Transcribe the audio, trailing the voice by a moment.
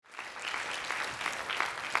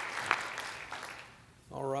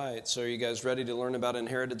All right, so are you guys ready to learn about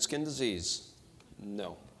inherited skin disease?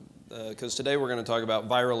 No, because today we're going to talk about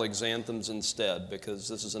viral exanthems instead, because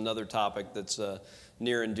this is another topic that's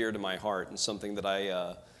near and dear to my heart and something that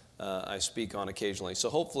I speak on occasionally. So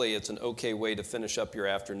hopefully it's an okay way to finish up your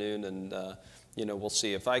afternoon, and we'll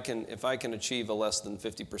see. If I can achieve a less than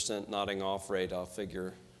 50% nodding off rate, I'll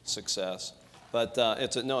figure success. But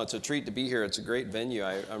it's a treat to be here. It's a great venue.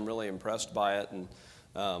 I'm really impressed by it, and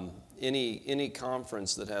any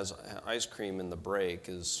conference that has ice cream in the break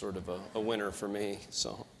is sort of a winner for me.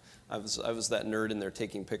 So I was that nerd in there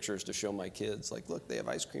taking pictures to show my kids, like, look, they have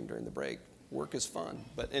ice cream during the break. Work is fun.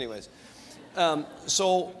 But anyways,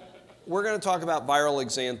 so we're going to talk about viral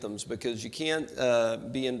exanthems because you can't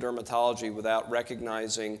be in dermatology without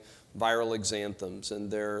recognizing viral exanthems. And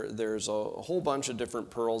there's a whole bunch of different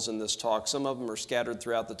pearls in this talk. Some of them are scattered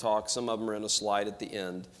throughout the talk. Some of them are in a slide at the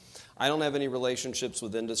end. I don't have any relationships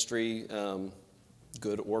with industry,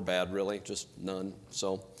 good or bad, really, just none.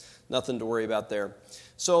 So nothing to worry about there.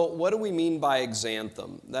 So what do we mean by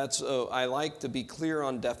exanthem? I like to be clear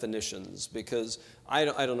on definitions because I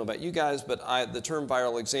don't know about you guys, but the term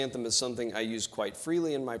viral exanthem is something I use quite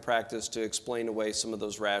freely in my practice to explain away some of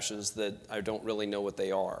those rashes that I don't really know what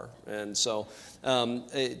they are. And so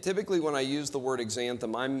typically when I use the word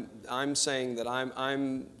exanthem, I'm saying that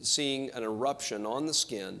I'm seeing an eruption on the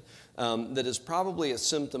skin that is probably a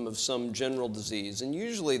symptom of some general disease, and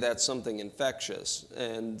usually that's something infectious,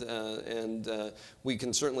 and we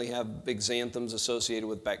can certainly have exanthems associated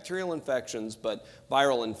with bacterial infections, but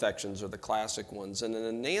viral infections are the classic ones. And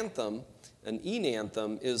an enanthem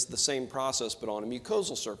is the same process but on a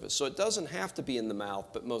mucosal surface, so it doesn't have to be in the mouth,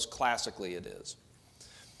 but most classically it is.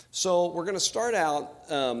 So we're going to start out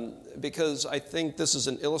because I think this is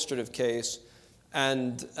an illustrative case,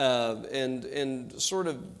 and sort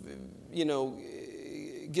of,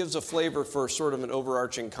 gives a flavor for sort of an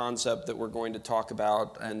overarching concept that we're going to talk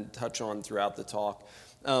about and touch on throughout the talk.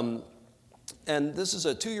 And this is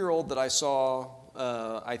a 2-year-old that I saw,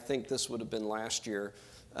 I think this would have been last year,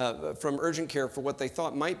 from urgent care for what they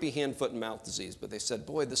thought might be hand, foot, and mouth disease, but they said,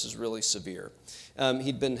 boy, this is really severe.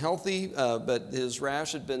 He'd been healthy, but his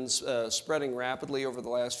rash had been spreading rapidly over the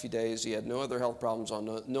last few days. He had no other health problems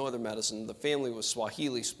on no other medicine. The family was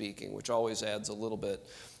Swahili speaking, which always adds a little bit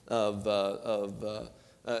of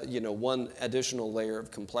one additional layer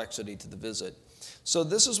of complexity to the visit. So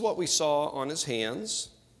this is what we saw on his hands: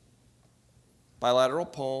 bilateral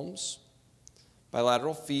palms,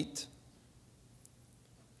 bilateral feet.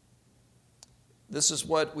 This is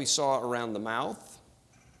what we saw around the mouth.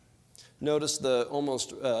 Notice the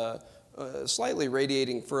almost slightly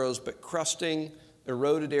radiating furrows, but crusting,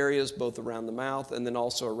 eroded areas both around the mouth and then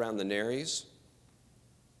also around the nares.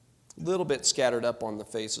 A little bit scattered up on the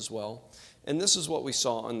face as well. And this is what we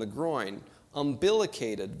saw on the groin.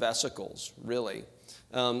 Umbilicated vesicles, really.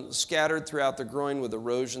 Scattered throughout the groin with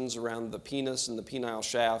erosions around the penis and the penile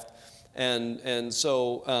shaft. And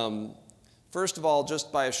so first of all,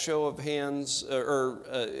 just by a show of hands,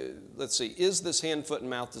 let's see, is this hand, foot, and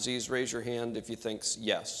mouth disease? Raise your hand if you think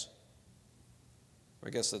yes. I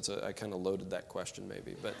guess I kind of loaded that question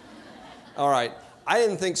maybe, but all right. I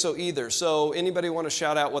didn't think so either. So anybody want to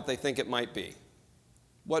shout out what they think it might be?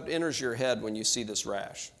 What enters your head when you see this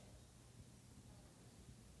rash?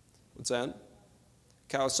 What's that?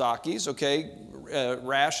 Kawasaki's, okay.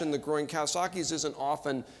 Rash in the groin. Kawasaki's isn't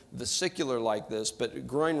often vesicular like this, but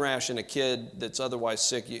groin rash in a kid that's otherwise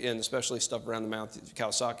sick, and especially stuff around the mouth,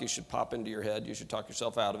 Kawasaki should pop into your head. You should talk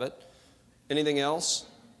yourself out of it. Anything else?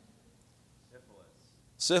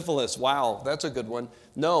 Syphilis, wow, that's a good one.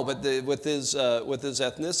 No, but with his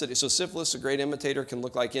ethnicity, so syphilis, a great imitator, can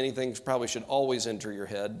look like anything, probably should always enter your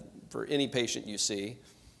head for any patient you see.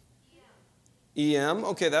 EM,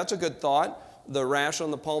 okay, that's a good thought. The rash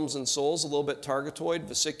on the palms and soles, a little bit targetoid,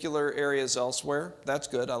 vesicular areas elsewhere. That's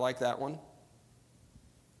good, I like that one.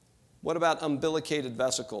 What about umbilicated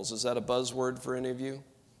vesicles? Is that a buzzword for any of you?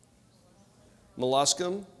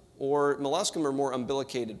 Molluscum? Or molluscum are more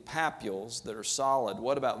umbilicated papules that are solid.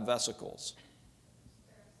 What about vesicles?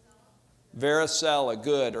 Varicella,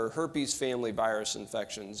 good, or herpes family virus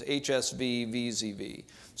infections, HSV, VZV.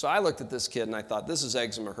 So I looked at this kid and I thought, this is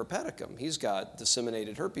eczema herpeticum. He's got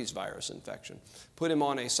disseminated herpes virus infection. Put him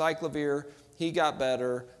on acyclovir. He got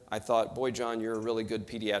better. I thought, boy, John, you're a really good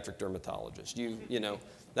pediatric dermatologist.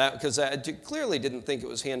 Because I clearly didn't think it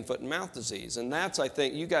was hand, foot, and mouth disease. And that's, I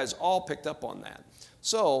think, you guys all picked up on that.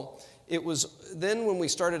 So it was then when we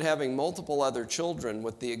started having multiple other children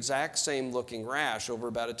with the exact same looking rash over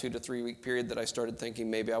about a 2 to 3 week period that I started thinking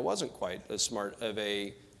maybe I wasn't quite as smart of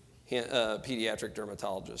a pediatric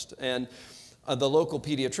dermatologist. And The local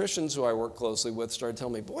pediatricians who I work closely with started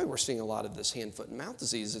telling me, boy, we're seeing a lot of this hand, foot, and mouth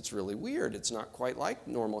disease. It's really weird. It's not quite like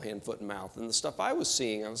normal hand, foot, and mouth. And the stuff I was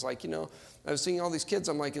seeing, I was like, I was seeing all these kids.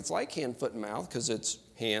 I'm like, it's like hand, foot, and mouth because it's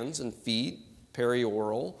hands and feet,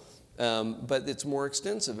 perioral, but it's more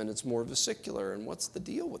extensive and it's more vesicular. And what's the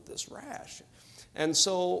deal with this rash? And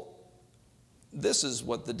so this is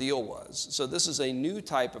what the deal was. So this is a new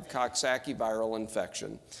type of Coxsackie viral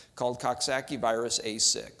infection called Coxsackie virus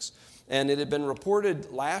A6. And it had been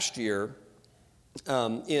reported last year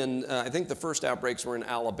I think the first outbreaks were in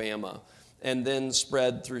Alabama, and then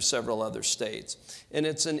spread through several other states. And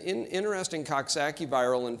it's an interesting Coxsackie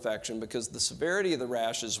viral infection because the severity of the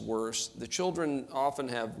rash is worse. The children often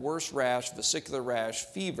have worse rash, vesicular rash,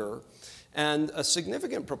 fever, and a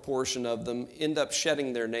significant proportion of them end up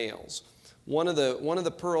shedding their nails. One of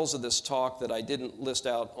the pearls of this talk that I didn't list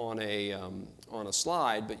out on a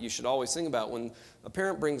slide, but you should always think about when a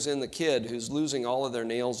parent brings in the kid who's losing all of their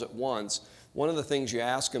nails at once, one of the things you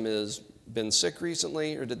ask them is, been sick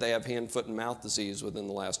recently, or did they have hand, foot, and mouth disease within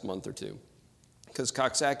the last month or two? Because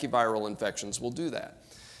Coxsackie viral infections will do that.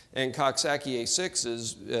 And Coxsackie A6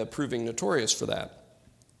 is proving notorious for that.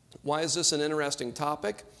 Why is this an interesting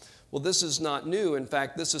topic? Well, this is not new. In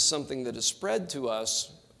fact, this is something that is spread to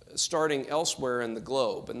us starting elsewhere in the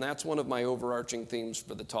globe. And that's one of my overarching themes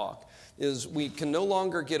for the talk, is we can no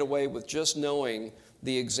longer get away with just knowing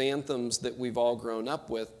the exanthems that we've all grown up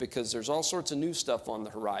with because there's all sorts of new stuff on the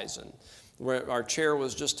horizon. Our chair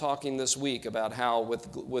was just talking this week about how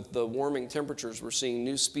with the warming temperatures, we're seeing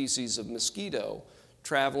new species of mosquito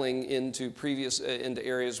traveling into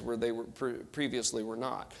areas where they previously were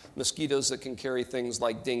not. Mosquitoes that can carry things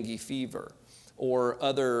like dengue fever or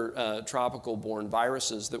other tropical-borne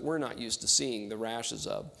viruses that we're not used to seeing the rashes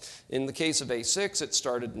of. In the case of A6, it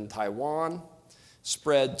started in Taiwan,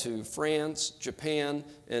 spread to France, Japan,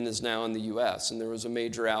 and is now in the US. And there was a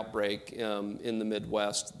major outbreak in the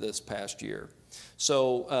Midwest this past year.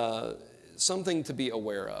 So something to be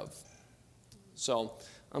aware of. So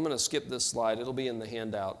I'm going to skip this slide. It'll be in the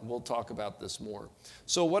handout. We'll talk about this more.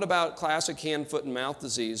 So what about classic hand, foot, and mouth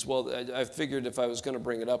disease? Well, I figured if I was going to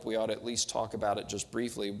bring it up, we ought to at least talk about it just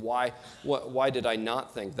briefly. Why did I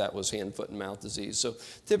not think that was hand, foot, and mouth disease? So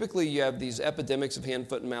typically you have these epidemics of hand,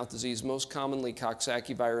 foot, and mouth disease, most commonly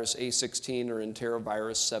Coxsackie virus A16 or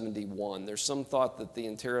enterovirus 71. There's some thought that the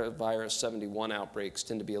enterovirus 71 outbreaks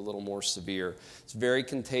tend to be a little more severe. It's very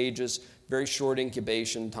contagious, very short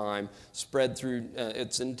incubation time, spread through,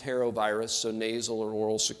 it's enterovirus, so nasal or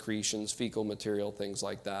oral secretions, fecal material, things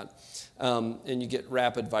like that. And you get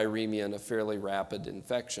rapid viremia and a fairly rapid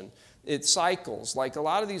infection. It cycles. Like a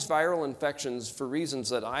lot of these viral infections, for reasons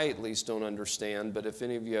that I at least don't understand, but if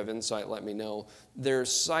any of you have insight, let me know, there's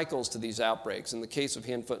cycles to these outbreaks. In the case of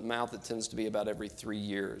hand, foot, and mouth, it tends to be about every 3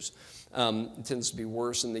 years. It tends to be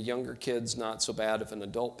worse in the younger kids, not so bad if an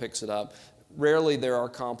adult picks it up. Rarely there are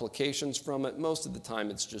complications from it. Most of the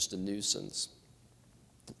time it's just a nuisance.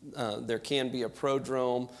 There can be a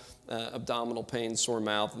prodrome, abdominal pain, sore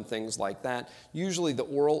mouth, and things like that. Usually the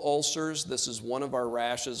oral ulcers, this is one of our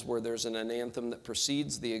rashes where there's an enanthem that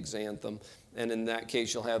precedes the exanthem, and in that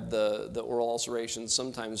case you'll have the oral ulceration,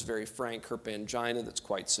 sometimes very frank herpangina that's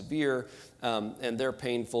quite severe, and they're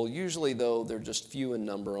painful. Usually though they're just few in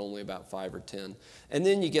number, only about 5 or 10. And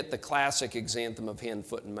then you get the classic exanthem of hand,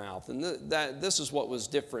 foot, and mouth, and this is what was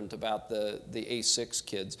different about the A6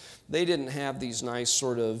 kids. They didn't have these nice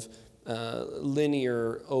sort of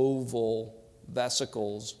linear oval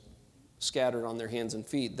vesicles scattered on their hands and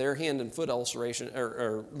feet. Their hand and foot ulceration,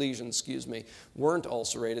 or lesions, weren't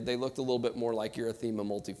ulcerated. They looked a little bit more like erythema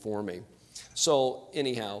multiforme. So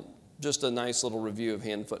anyhow, just a nice little review of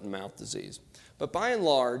hand, foot, and mouth disease. But by and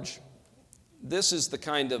large, this is the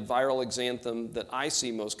kind of viral exanthem that I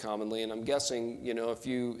see most commonly, and I'm guessing, if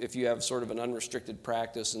you have sort of an unrestricted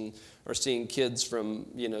practice and are seeing kids from,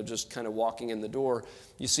 just kind of walking in the door,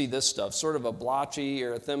 you see this stuff, sort of a blotchy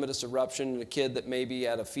erythematous eruption in a kid that maybe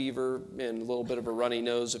had a fever and a little bit of a runny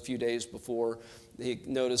nose a few days before. He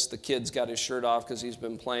noticed the kid's got his shirt off because he's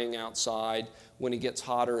been playing outside. When he gets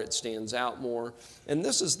hotter, it stands out more. And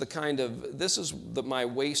this is my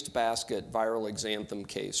wastebasket viral exanthem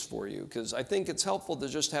case for you, because I think it's helpful to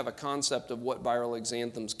just have a concept of what viral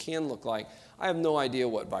exanthems can look like. I have no idea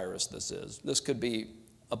what virus this is. This could be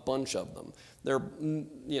a bunch of them. There are,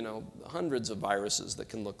 hundreds of viruses that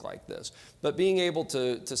can look like this. But being able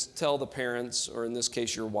to tell the parents, or in this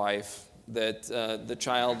case your wife, that the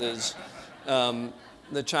child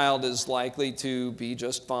is likely to be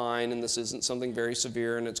just fine, and this isn't something very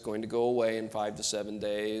severe, and it's going to go away in 5 to 7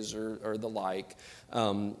 days, or the like,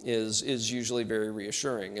 is usually very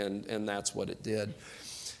reassuring, and that's what it did.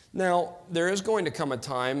 Now, there is going to come a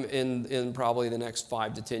time in probably the next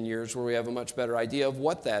 5 to 10 years where we have a much better idea of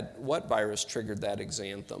what virus triggered that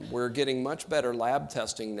exanthem. We're getting much better lab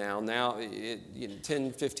testing now. Now,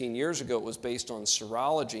 10, 15 years ago, it was based on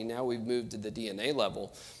serology. Now we've moved to the DNA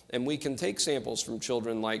level. And we can take samples from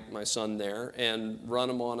children like my son there and run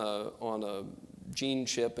them on a gene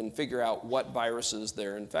chip and figure out what viruses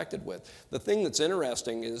they're infected with. The thing that's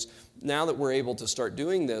interesting is now that we're able to start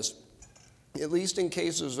doing this, at least in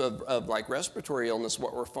cases of like respiratory illness,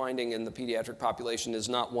 what we're finding in the pediatric population is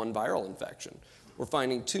not one viral infection. We're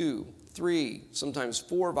finding 2, 3, sometimes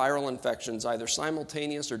 4 viral infections, either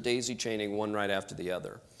simultaneous or daisy chaining one right after the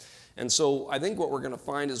other. And so I think what we're going to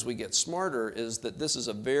find as we get smarter is that this is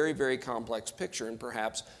a very, very complex picture, and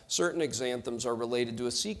perhaps certain exanthems are related to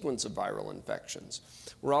a sequence of viral infections.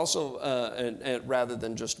 We're also, rather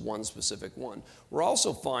than just one specific one. We're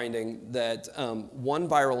also finding that one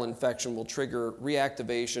viral infection will trigger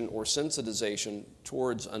reactivation or sensitization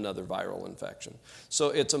towards another viral infection.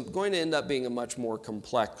 So it's going to end up being a much more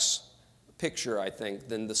complex picture, I think,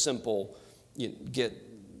 than the simple get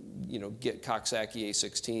Coxsackie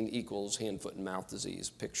A16 equals hand, foot, and mouth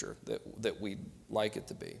disease picture that we'd like it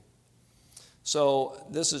to be. So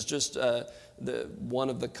this is just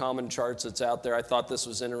one of the common charts that's out there. I thought this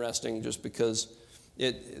was interesting just because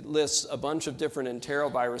it lists a bunch of different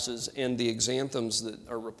enteroviruses and the exanthems that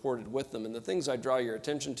are reported with them and the things I draw your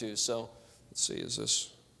attention to. So let's see,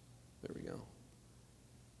 there we go.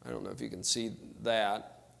 I don't know if you can see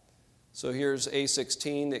that. So here's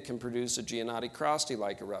A16, it can produce a Giannotti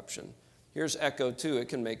Crosty-like eruption. Here's Echo 2, it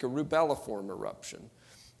can make a rubellaform eruption.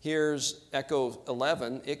 Here's Echo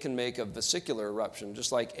 11, it can make a vesicular eruption,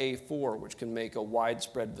 just like A4, which can make a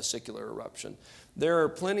widespread vesicular eruption. There are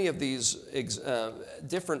plenty of these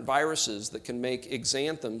different viruses that can make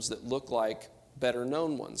exanthems that look like better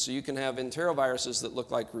known ones. So you can have enteroviruses that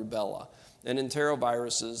look like rubella and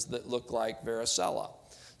enteroviruses that look like varicella.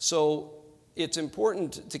 So it's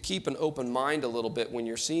important to keep an open mind a little bit when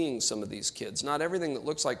you're seeing some of these kids. Not everything that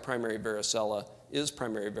looks like primary varicella is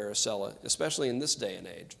primary varicella, especially in this day and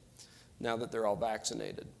age, now that they're all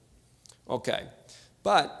vaccinated. Okay,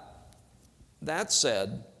 but that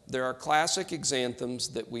said, there are classic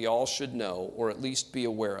exanthems that we all should know or at least be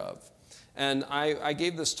aware of. And I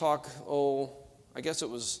gave this talk, I guess it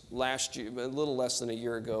was last year, a little less than a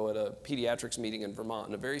year ago at a pediatrics meeting in Vermont,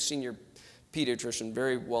 and a very senior pediatrician,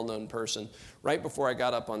 very well-known person, right before I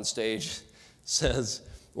got up on stage, says,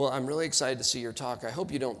 well, I'm really excited to see your talk. I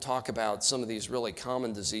hope you don't talk about some of these really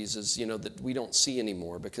common diseases, that we don't see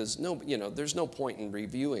anymore, because there's no point in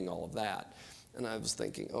reviewing all of that. And I was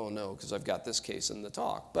thinking, oh no, because I've got this case in the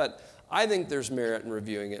talk. But I think there's merit in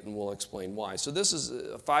reviewing it, and we'll explain why. So this is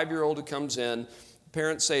a 5-year-old who comes in.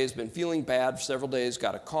 Parents say he's been feeling bad for several days,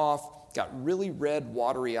 got a cough, got really red,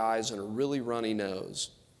 watery eyes, and a really runny nose.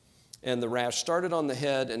 And the rash started on the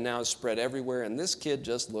head and now is spread everywhere, and this kid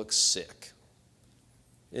just looks sick.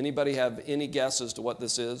 Anybody have any guess as to what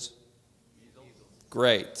this is? Measles.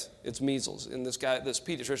 Great. It's measles. And this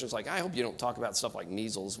pediatrician's like, I hope you don't talk about stuff like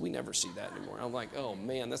measles. We never see that anymore. I'm like, oh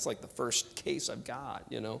man, that's like the first case I've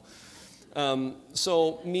got,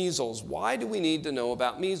 So measles. Why do we need to know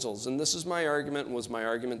about measles? And this is my argument and was my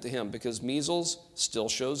argument to him, because measles still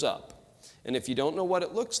shows up. And if you don't know what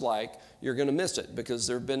it looks like, you're going to miss it, because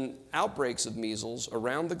there have been outbreaks of measles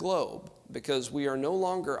around the globe, because we are no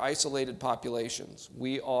longer isolated populations.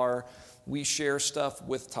 We share stuff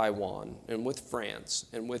with Taiwan and with France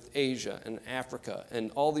and with Asia and Africa and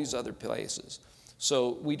all these other places.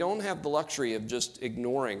 So we don't have the luxury of just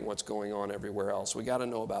ignoring what's going on everywhere else. We got to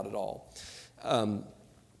know about it all.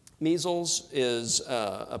 Measles is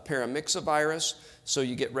a paramyxovirus. So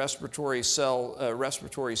you get respiratory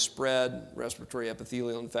spread, respiratory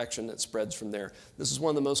epithelial infection that spreads from there. This is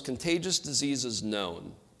one of the most contagious diseases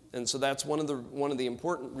known. And so that's one of the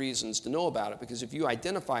important reasons to know about it, because if you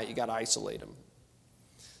identify it, you got to isolate them.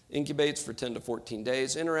 Incubates for 10 to 14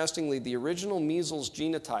 days. Interestingly, the original measles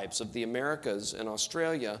genotypes of the Americas and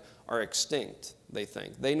Australia are extinct, they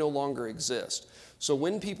think. They no longer exist. So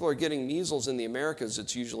when people are getting measles in the Americas,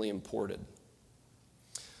 it's usually imported.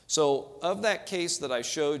 So of that case that I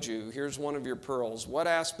showed you, here's one of your pearls. What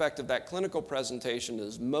aspect of that clinical presentation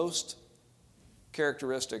is most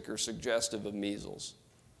characteristic or suggestive of measles?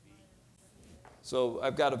 So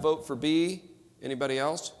I've got a vote for B. Anybody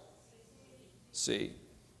else? C.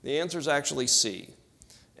 The answer is actually C.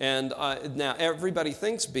 And now everybody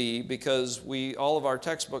thinks B because all of our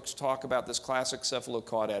textbooks talk about this classic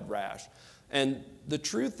cephalocaudad rash. And the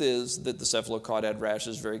truth is that the cephalocaudad rash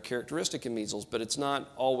is very characteristic in measles, but it's not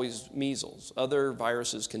always measles. Other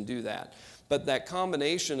viruses can do that. But that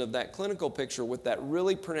combination of that clinical picture with that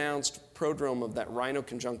really pronounced prodrome of that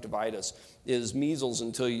rhinoconjunctivitis is measles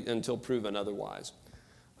until proven otherwise.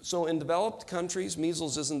 So in developed countries,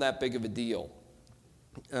 measles isn't that big of a deal.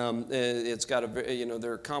 It's got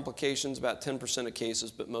there are complications, about 10% of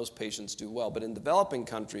cases, but most patients do well. But in developing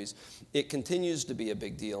countries, it continues to be a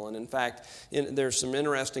big deal. And in fact, there's some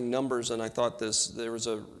interesting numbers, and I thought there was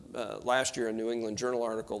last year a New England Journal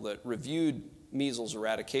article that reviewed measles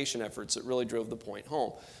eradication efforts that really drove the point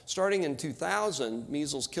home. Starting in 2000,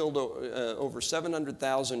 measles killed over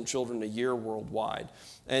 700,000 children a year worldwide.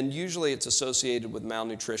 And usually it's associated with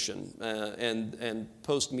malnutrition. And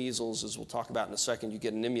post-measles, as we'll talk about in a second, you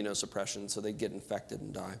get an immunosuppression, so they get infected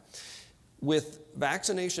and die. With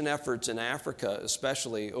vaccination efforts in Africa,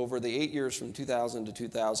 especially over the 8 years from 2000 to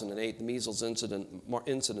 2008, the measles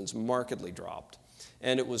incidence markedly dropped.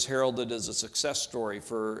 And it was heralded as a success story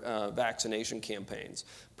for vaccination campaigns.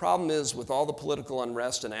 Problem is, with all the political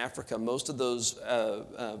unrest in Africa, most of those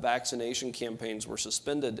vaccination campaigns were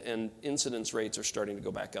suspended, and incidence rates are starting to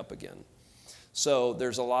go back up again. So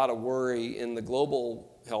there's a lot of worry in the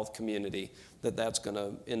global health community that that's going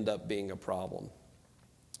to end up being a problem.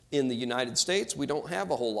 In the United States, we don't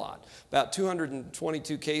have a whole lot. About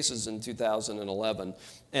 222 cases in 2011,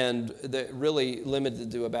 and really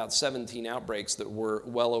limited to about 17 outbreaks that were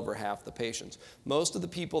well over half the patients. Most of the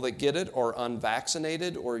people that get it are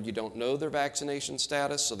unvaccinated, or you don't know their vaccination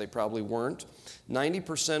status, so they probably weren't.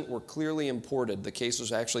 90% were clearly imported. The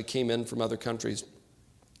cases actually came in from other countries.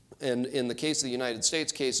 And in the case of the United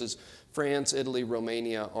States cases, France, Italy,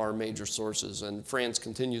 Romania are major sources, and France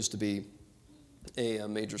continues to be a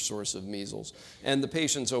major source of measles. And the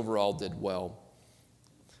patients overall did well.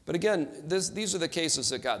 But again, these are the cases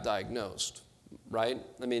that got diagnosed, right?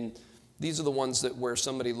 I mean, these are the ones where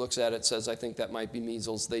somebody looks at it, says, I think that might be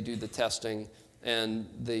measles. They do the testing, and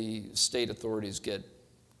the state authorities get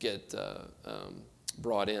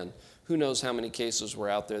brought in. Who knows how many cases were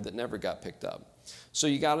out there that never got picked up? So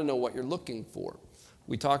you got to know what you're looking for.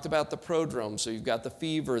 We talked about the prodrome, so you've got the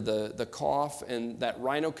fever, the cough, and that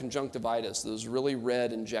rhinoconjunctivitis, those really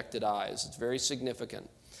red injected eyes. It's very significant.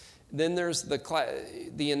 Then there's the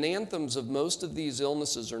enanthems of most of these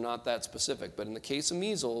illnesses are not that specific, but in the case of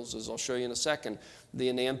measles, as I'll show you in a second, the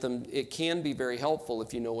enanthem, it can be very helpful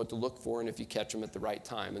if you know what to look for and if you catch them at the right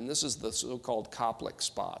time. And this is the so-called Koplik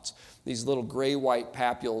spots, these little gray-white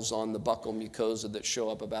papules on the buccal mucosa that show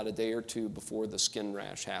up about a day or two before the skin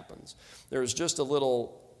rash happens. There's just a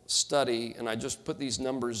little study, and I just put these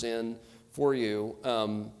numbers in for you,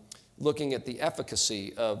 looking at the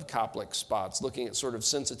efficacy of Koplik spots, looking at sort of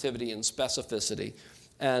sensitivity and specificity.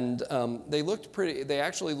 And they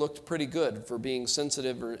actually looked pretty good for being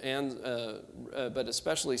sensitive but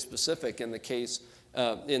especially specific in the case,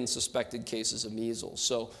 in suspected cases of measles.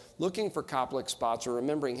 So looking for Koplik spots or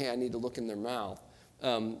remembering, hey, I need to look in their mouth,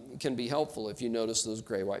 can be helpful if you notice those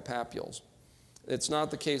gray-white papules. It's not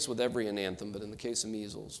the case with every enanthem, but in the case of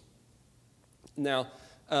measles. Now,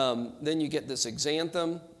 then you get this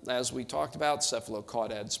exanthem, as we talked about,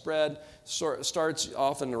 cephalocaudad spread, starts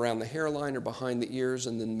often around the hairline or behind the ears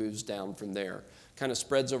and then moves down from there. Kind of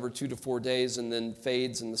spreads over 2 to 4 days and then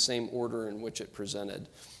fades in the same order in which it presented.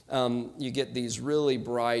 You get these really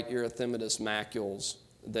bright erythematous macules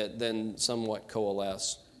that then somewhat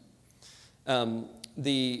coalesce. When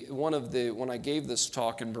I gave this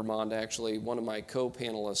talk in Vermont, actually, one of my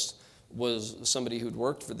co-panelists was somebody who'd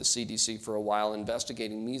worked for the CDC for a while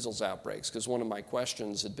investigating measles outbreaks, because one of my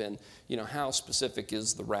questions had been, how specific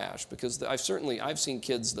is the rash? Because I've seen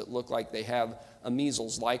kids that look like they have a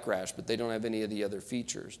measles-like rash, but they don't have any of the other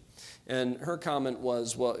features. And her comment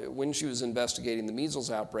was, well, when she was investigating the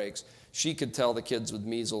measles outbreaks, she could tell the kids with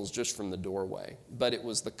measles just from the doorway. But it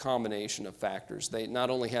was the combination of factors. They not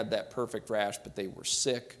only had that perfect rash, but they were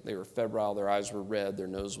sick, they were febrile, their eyes were red, their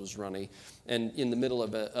nose was runny. And in the middle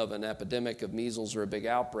of an epidemic of measles or a big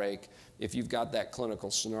outbreak, if you've got that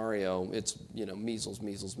clinical scenario, it's measles,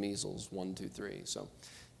 measles, measles, 1, 2, 3. So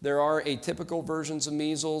there are atypical versions of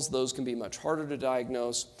measles. Those can be much harder to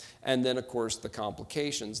diagnose. And then, of course, the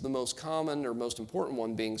complications. The most common or most important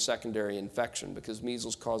one being secondary infection, because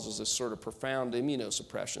measles causes this sort of profound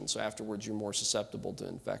immunosuppression. So afterwards, you're more susceptible to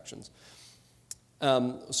infections.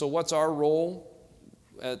 So what's our role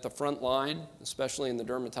at the front line, especially in the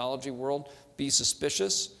dermatology world? Be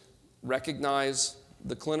suspicious, recognize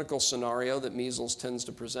the clinical scenario that measles tends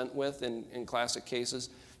to present with in classic cases.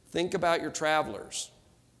 Think about your travelers.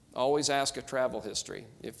 Always ask a travel history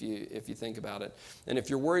if you think about it. And if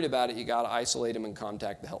you're worried about it, you got to isolate them and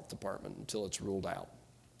contact the health department until it's ruled out.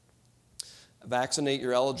 Vaccinate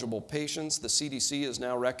your eligible patients. The CDC is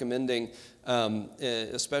now recommending,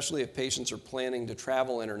 especially if patients are planning to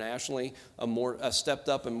travel internationally, a stepped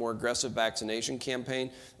up and more aggressive vaccination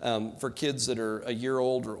campaign. For kids that are a year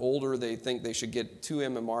old or older, they think they should get 2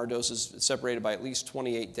 MMR doses separated by at least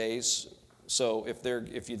 28 days. So if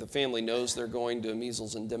the family knows they're going to a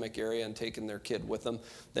measles endemic area and taking their kid with them,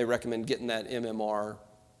 they recommend getting that MMR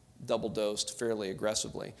double dosed fairly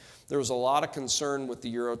aggressively. There was a lot of concern with the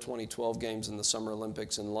Euro 2012 games and the Summer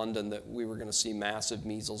Olympics in London that we were going to see massive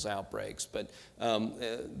measles outbreaks, but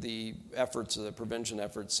the prevention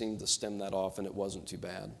efforts seemed to stem that off, and it wasn't too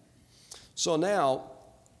bad. So now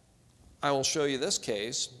I will show you this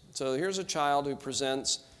case. So here's a child who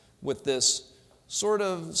presents with this sort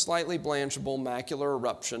of slightly blanchable macular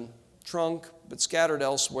eruption, trunk, but scattered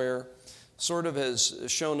elsewhere. Sort of has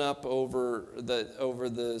shown up over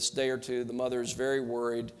this day or two. The mother is very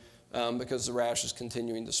worried because the rash is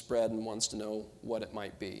continuing to spread and wants to know what it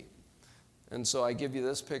might be. And so I give you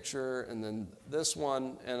this picture and then this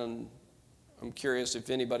one, and I'm curious if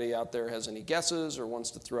anybody out there has any guesses or wants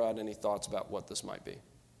to throw out any thoughts about what this might be. Is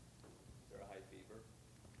there a high fever?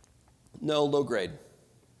 No, low grade.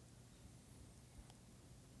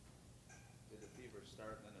 Did the fever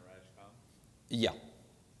start and then the rash come? Yeah.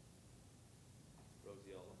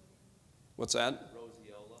 What's that?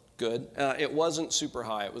 Roseola. Good. It wasn't super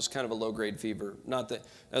high. It was kind of a low-grade fever. Not that,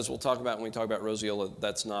 as we'll talk about when we talk about roseola,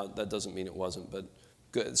 that doesn't mean it wasn't, but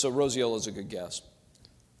good. So roseola is a good guess.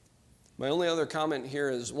 My only other comment here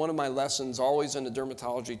is one of my lessons always in a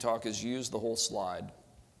dermatology talk is use the whole slide.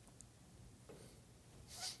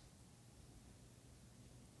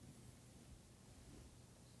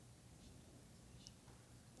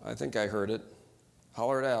 I think I heard it.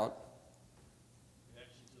 Holler it out.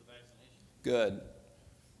 Good.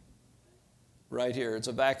 Right here. It's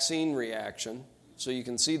a vaccine reaction. So you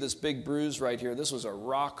can see this big bruise right here. This was a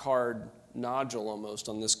rock-hard nodule almost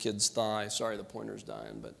on this kid's thigh. Sorry, the pointer's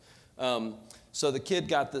dying. But so the kid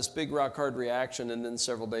got this big rock-hard reaction and then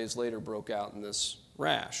several days later broke out in this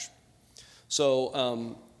rash.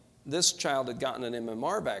 So this child had gotten an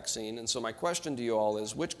MMR vaccine. And so my question to you all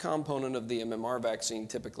is, which component of the MMR vaccine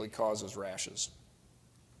typically causes rashes?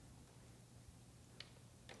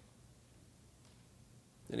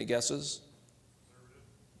 Any guesses?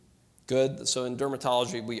 Good. So in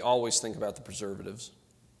dermatology, we always think about the preservatives.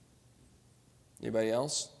 Anybody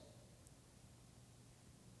else?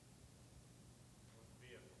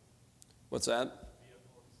 What's that?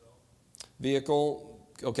 Vehicle.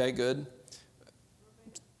 Okay, good.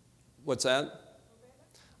 What's that?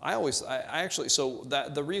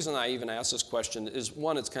 The reason I even asked this question is,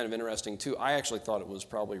 one, it's kind of interesting. Two, I actually thought it was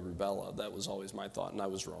probably rubella. That was always my thought, and I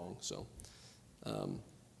was wrong. So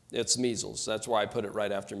it's measles. That's why I put it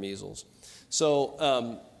right after measles.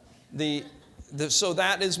 So so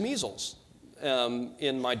that is measles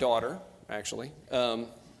in my daughter, actually.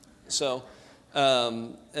 So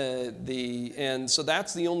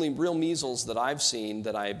that's the only real measles that I've seen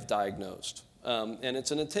that I've diagnosed. And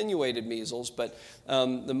it's an attenuated measles, but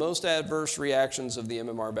the most adverse reactions of the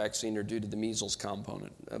MMR vaccine are due to the measles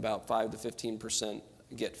component. About 5 to 15%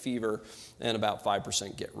 get fever, and about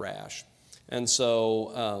 5% get rash. And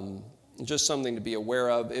so just something to be aware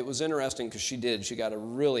of. It was interesting because she got a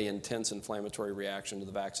really intense inflammatory reaction to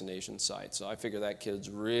the vaccination site. So I figure that kid's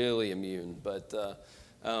really immune. But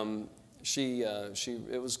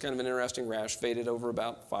it was kind of an interesting rash, faded over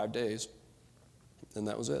about 5 days, and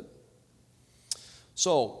that was it.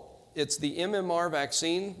 So it's the MMR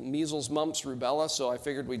vaccine, measles, mumps, rubella. So I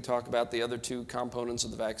figured we'd talk about the other two components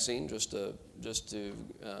of the vaccine just to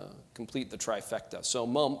complete the trifecta. So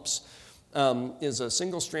mumps is a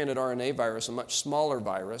single-stranded RNA virus, a much smaller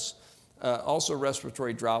virus, also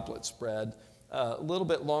respiratory droplet spread, a little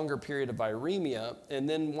bit longer period of viremia, and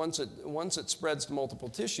then once it spreads to multiple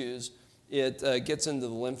tissues, it gets into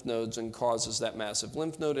the lymph nodes and causes that massive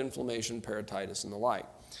lymph node inflammation, parotitis, and the like.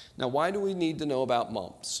 Now, why do we need to know about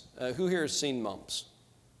mumps? Who here has seen mumps?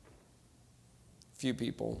 Few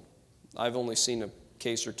people. I've only seen a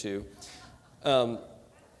case or two.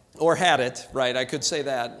 Or had it, right? I could say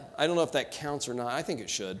that. I don't know if that counts or not. I think it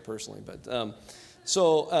should, personally. But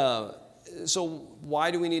so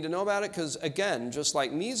why do we need to know about it? Because, again, just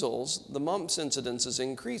like measles, the mumps incidence is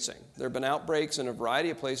increasing. There have been outbreaks in a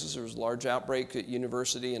variety of places. There was a large outbreak at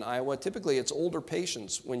university in Iowa. Typically, it's older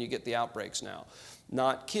patients when you get the outbreaks now.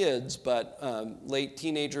 Not kids, but late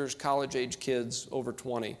teenagers, college-age kids over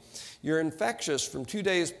 20. You're infectious from 2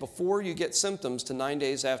 days before you get symptoms to 9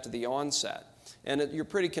 days after the onset. And you're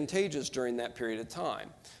pretty contagious during that period of time.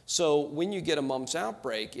 So when you get a mumps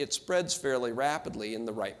outbreak, it spreads fairly rapidly in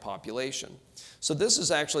the right population. So this has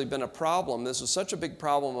actually been a problem. This was such a big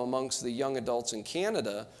problem amongst the young adults in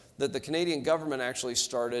Canada that the Canadian government actually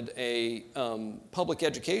started a public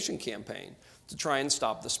education campaign to try and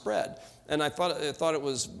stop the spread. And I thought it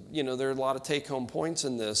was, there are a lot of take-home points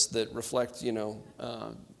in this that reflect,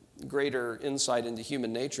 greater insight into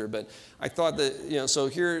human nature. But I thought that, so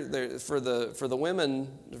here for the women,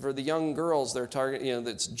 for the young girls, they're targeting,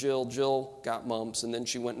 that's Jill. Jill got mumps, and then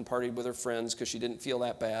she went and partied with her friends because she didn't feel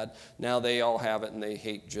that bad. Now they all have it, and they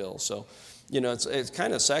hate Jill. So, it's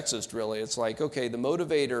kind of sexist, really. It's like, okay, the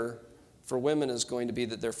motivator for women is going to be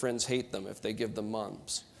that their friends hate them if they give them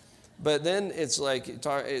mumps. But then it's like,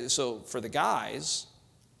 so for the guys,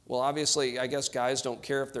 well, obviously, I guess guys don't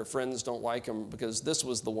care if their friends don't like them because this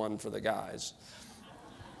was the one for the guys.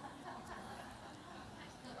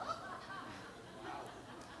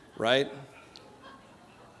 Right?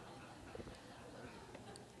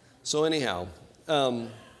 So anyhow,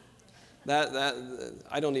 that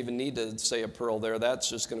I don't even need to say a pearl there. That's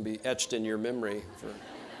just going to be etched in your memory.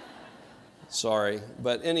 Sorry.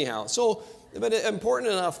 But anyhow, but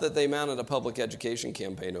important enough that they mounted a public education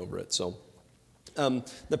campaign over it. So.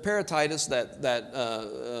 The parotitis that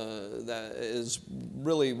is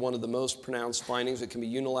really one of the most pronounced findings. It can be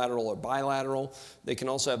unilateral or bilateral. They can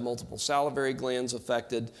also have multiple salivary glands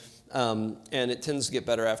affected, and it tends to get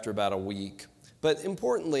better after about a week. But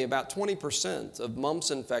importantly, about 20% of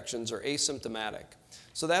mumps infections are asymptomatic.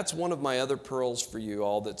 So that's one of my other pearls for you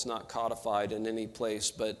all that's not codified in any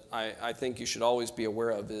place, but I think you should always be aware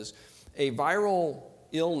of is a viral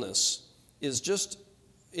illness is just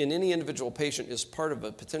in any individual patient is part of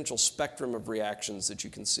a potential spectrum of reactions that you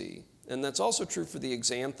can see. And that's also true for the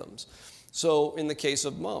exanthems. So in the case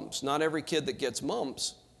of mumps, not every kid that gets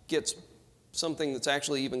mumps gets something that's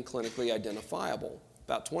actually even clinically identifiable.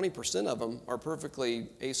 About 20% of them are perfectly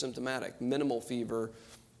asymptomatic, minimal fever,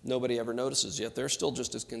 nobody ever notices, yet they're still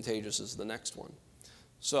just as contagious as the next one.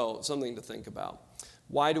 So something to think about.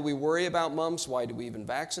 Why do we worry about mumps? Why do we even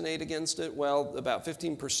vaccinate against it? Well, about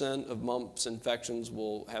 15% of mumps infections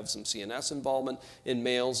will have some CNS involvement. In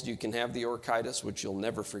males, you can have the orchitis, which you'll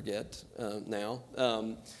never forget now.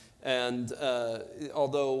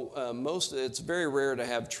 Although it's very rare to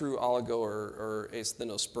have true oligo or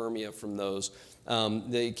asthenospermia from those,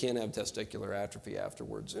 they can have testicular atrophy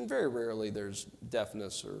afterwards. And very rarely there's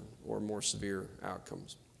deafness or more severe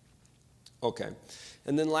outcomes. Okay.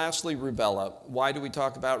 And then lastly, rubella. Why do we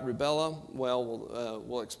talk about rubella? Well,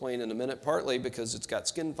 we'll explain in a minute, partly because it's got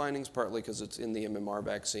skin findings, partly because it's in the MMR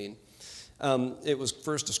vaccine. It was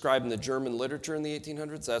first described in the German literature in the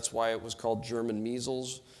 1800s. That's why it was called German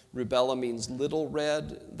measles. Rubella means little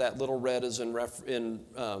red. That little red is in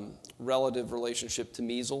relative relationship to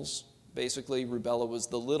measles. Basically, rubella was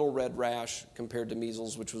the little red rash compared to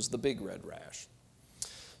measles, which was the big red rash.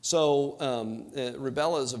 So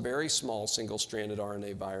rubella is a very small single-stranded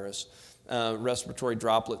RNA virus. Respiratory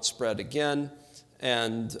droplets spread again,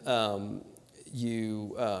 and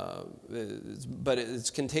but its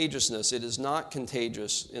contagiousness, it is not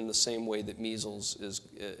contagious in the same way that measles is.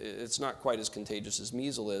 It's not quite as contagious as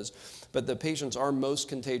measles is, but the patients are most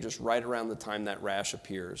contagious right around the time that rash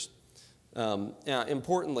appears.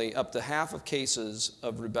 Importantly, up to half of cases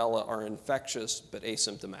of rubella are infectious but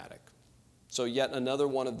asymptomatic. So yet another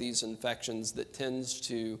one of these infections that tends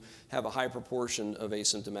to have a high proportion of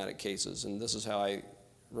asymptomatic cases. And this is how I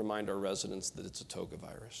remind our residents that it's a toga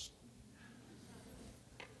virus.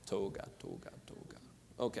 Toga.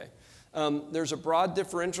 Okay. There's a broad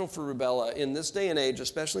differential for rubella. In this day and age,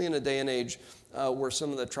 especially in a day and age where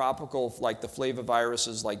some of the tropical, like the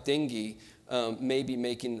flaviviruses like dengue, may be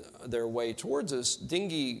making their way towards us,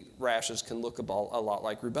 dengue rashes can look a lot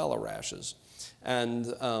like rubella rashes. And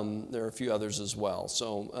there are a few others as well.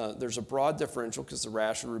 So there's a broad differential because the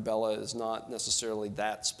rash of rubella is not necessarily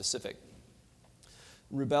that specific.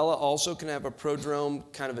 Rubella also can have a prodrome,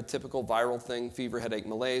 kind of a typical viral thing, fever, headache,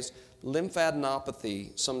 malaise.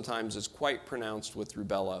 Lymphadenopathy sometimes is quite pronounced with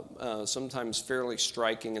rubella, sometimes fairly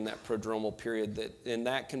striking in that prodromal period, and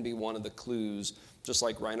that can be one of the clues, just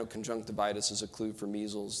like rhinoconjunctivitis is a clue for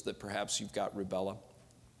measles, that perhaps you've got rubella.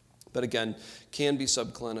 But again, can be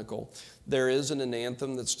subclinical. There is an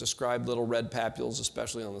enanthem that's described little red papules,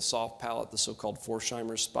 especially on the soft palate, the so-called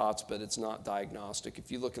Forsheimer spots, but it's not diagnostic.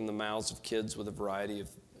 If you look in the mouths of kids with a variety of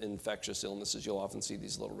infectious illnesses, you'll often see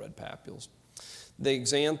these little red papules. The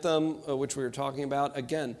exanthem, which we were talking about,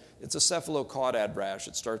 again, it's a cephalocaudad rash.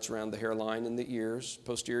 It starts around the hairline and the ears,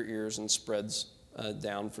 posterior ears, and spreads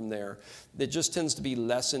down from there. It just tends to be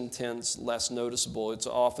less intense, less noticeable. It's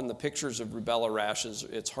often the pictures of rubella rashes,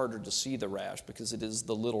 it's harder to see the rash because it is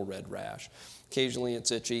the little red rash. Occasionally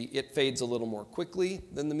it's itchy. It fades a little more quickly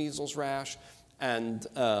than the measles rash,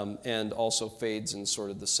 and also fades in sort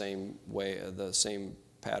of the same way, the same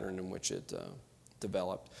pattern in which it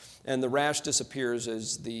developed. And the rash disappears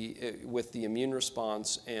with the immune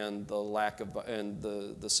response and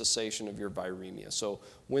the the cessation of your viremia. So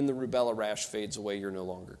when the rubella rash fades away, you're no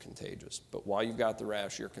longer contagious. But while you've got the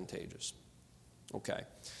rash, you're contagious. Okay.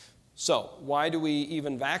 So why do we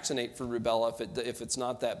even vaccinate for rubella if it's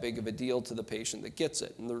not that big of a deal to the patient that gets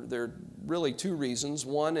it? And there are really two reasons.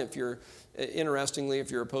 One, interestingly, if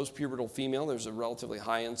you're a postpubertal female, there's a relatively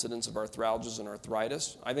high incidence of arthralgias and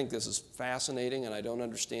arthritis. I think this is fascinating, and I don't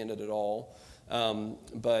understand it at all.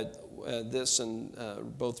 But this and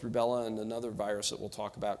both rubella and another virus that we'll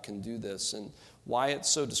talk about can do this. And why it's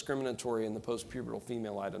so discriminatory in the postpubertal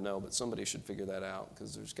female, I don't know, but somebody should figure that out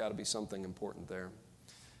because there's got to be something important there.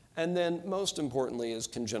 And then most importantly is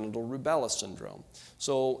congenital rubella syndrome.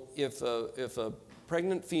 So if a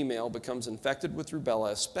pregnant female becomes infected with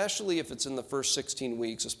rubella, especially if it's in the first 16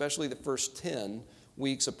 weeks, especially the first 10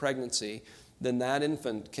 weeks of pregnancy, then that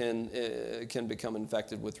infant can become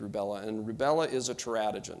infected with rubella. And rubella is a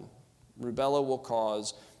teratogen. Rubella will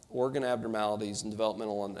cause organ abnormalities and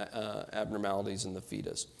developmental abnormalities in the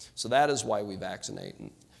fetus. So that is why we vaccinate.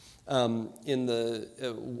 If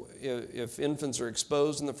infants are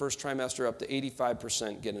exposed in the first trimester, up to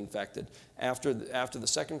 85% get infected. After the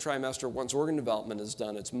second trimester, once organ development is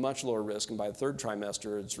done, it's much lower risk, and by the third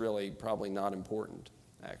trimester, it's really probably not important,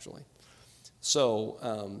 actually.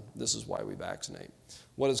 So this is why we vaccinate.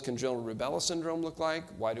 What does congenital rubella syndrome look like?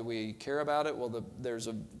 Why do we care about it? Well, there's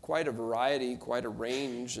quite a variety, quite a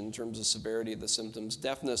range in terms of severity of the symptoms.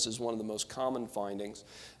 Deafness is one of the most common findings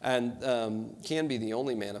and can be the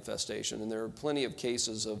only manifestation. And there are plenty of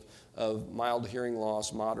cases of mild hearing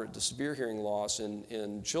loss, moderate to severe hearing loss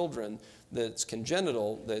in children that's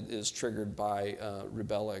congenital that is triggered by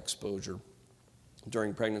rubella exposure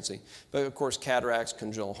during pregnancy. But of course, cataracts,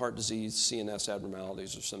 congenital heart disease, CNS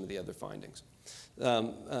abnormalities are some of the other findings.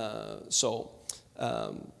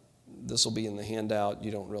 This will be in the handout.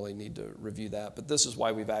 You don't really need to review that, but this is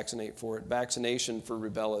why we vaccinate for it. Vaccination for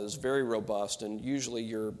rubella is very robust, and usually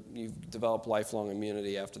you've developed lifelong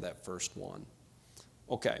immunity after that first one.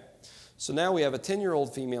 Okay, so now we have a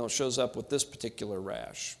 10-year-old female shows up with this particular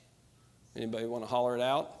rash. Anybody want to holler it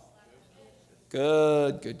out?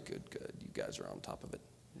 Good. You guys are on top of it.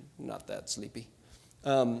 Not that sleepy.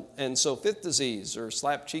 And so fifth disease, or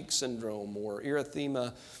slap cheek syndrome, or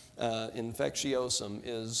erythema infectiosum,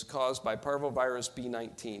 is caused by parvovirus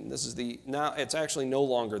B19. This is now it's actually no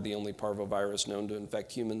longer the only parvovirus known to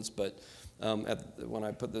infect humans, but when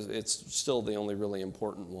I put this, it's still the only really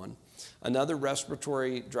important one. Another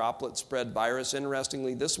respiratory droplet spread virus.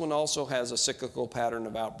 Interestingly, this one also has a cyclical pattern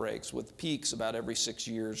of outbreaks with peaks about every 6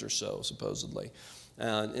 years or so, supposedly.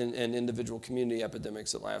 And individual community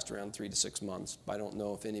epidemics that last around 3 to 6 months. I don't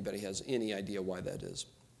know if anybody has any idea why that is.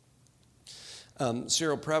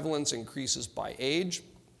 Seroprevalence increases by age,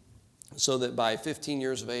 so that by 15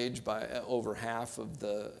 years of age, over half of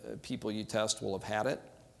the people you test will have had it.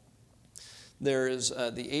 There is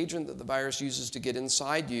the agent that the virus uses to get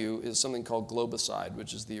inside you is something called globicide,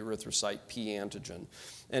 which is the erythrocyte P antigen.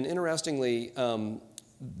 And interestingly,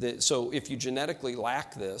 so if you genetically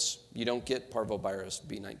lack this, you don't get parvovirus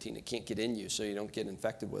B19. It can't get in you, so you don't get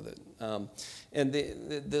infected with it.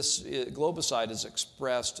 This globicide is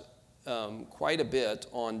expressed quite a bit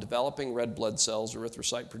on developing red blood cells,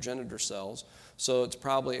 erythrocyte progenitor cells. So it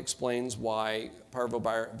probably explains why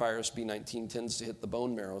parvovirus B19 tends to hit the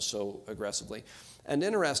bone marrow so aggressively. And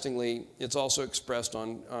interestingly, it's also expressed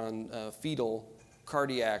on fetal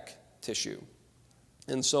cardiac tissue.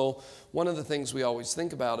 And so one of the things we always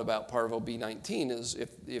think about parvo B19 is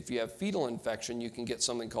if you have fetal infection, you can get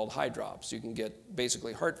something called hydrops. You can get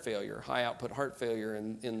basically heart failure, high output heart failure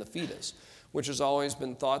in the fetus, which has always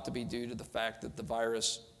been thought to be due to the fact that the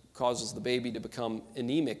virus causes the baby to become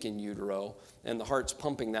anemic in utero, and the heart's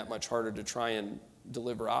pumping that much harder to try and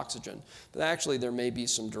deliver oxygen. But actually, there may be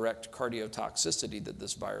some direct cardiotoxicity that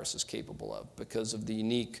this virus is capable of because of the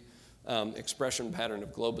unique expression pattern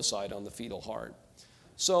of globicide on the fetal heart.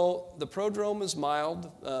 So the prodrome is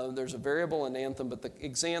mild. There's a variable enanthem, but the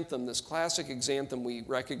exanthem, this classic exanthem we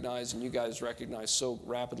recognize and you guys recognize so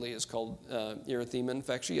rapidly, is called erythema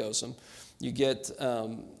infectiosum. You get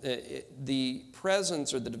the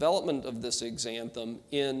presence or the development of this exanthem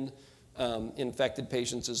in infected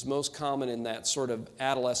patients is most common in that sort of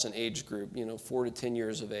adolescent age group, 4 to 10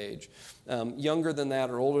 years of age. Younger than that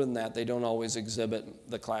or older than that, they don't always exhibit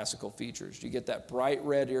the classical features. You get that bright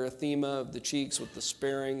red erythema of the cheeks with the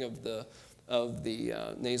sparing of the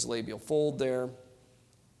nasolabial fold there.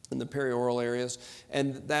 in the perioral areas,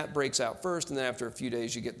 and that breaks out first, and then after a few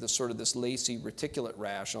days you get this sort of this lacy reticulate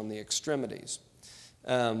rash on the extremities.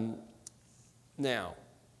 Now,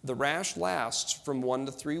 the rash lasts from 1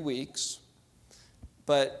 to 3 weeks,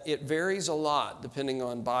 but it varies a lot depending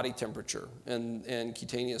on body temperature and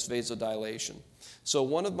cutaneous vasodilation. So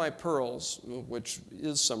one of my pearls, which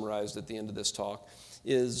is summarized at the end of this talk,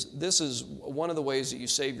 is one of the ways that you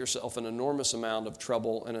save yourself an enormous amount of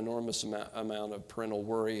trouble, an enormous amount of parental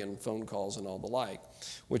worry and phone calls and all the like,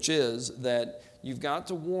 which is that you've got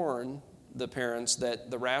to warn the parents that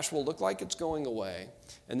the rash will look like it's going away,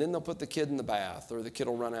 and then they'll put the kid in the bath, or the kid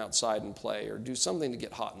will run outside and play, or do something to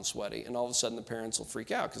get hot and sweaty, and all of a sudden the parents will freak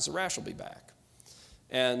out because the rash will be back.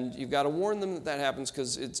 And you've got to warn them that that happens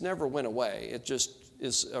because it's never went away. It just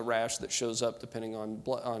is a rash that shows up depending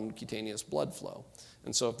on cutaneous blood flow.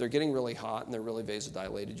 And so if they're getting really hot and they're really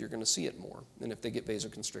vasodilated, you're going to see it more. And if they get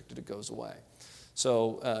vasoconstricted, it goes away.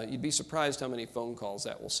 So you'd be surprised how many phone calls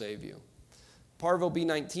that will save you. Parvo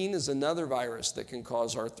B19 is another virus that can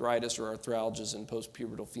cause arthritis or arthralgias in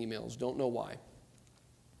postpubertal females. Don't know why.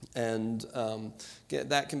 And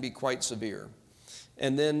that can be quite severe.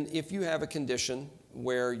 And then if you have a condition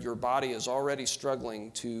where your body is already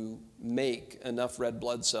struggling to make enough red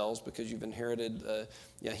blood cells because you've inherited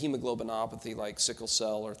hemoglobinopathy like sickle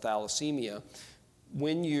cell or thalassemia,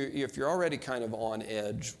 if you're already kind of on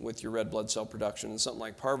edge with your red blood cell production and something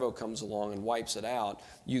like parvo comes along and wipes it out,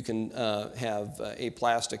 you can have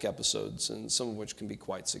aplastic episodes, and some of which can be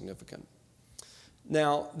quite significant.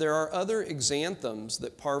 Now, there are other exanthems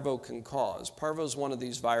that parvo can cause. Parvo is one of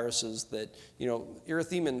these viruses that,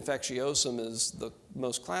 erythema infectiosum is the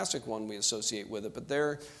most classic one we associate with it, but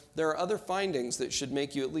there are other findings that should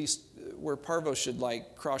make you at least, where parvo should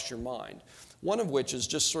cross your mind. One of which is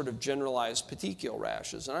just sort of generalized petechial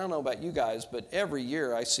rashes. And I don't know about you guys, but every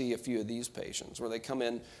year I see a few of these patients where they come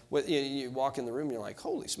in, you walk in the room and you're like,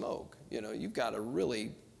 holy smoke, you've got a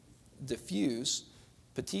really diffuse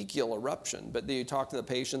petechial eruption. But then you talk to the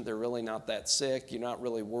patient, they're really not that sick, you're not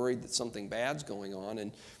really worried that something bad's going on,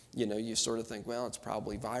 and you sort of think, well, it's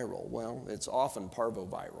probably viral. Well, it's often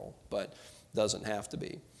parvoviral, but doesn't have to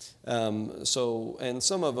be. And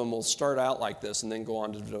some of them will start out like this and then go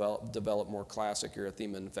on to develop more classic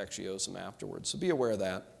erythema infectiosum afterwards. So be aware of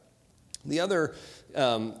that. The other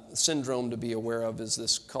syndrome to be aware of is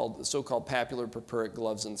this so-called papular purpuric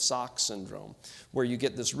gloves and socks syndrome, where you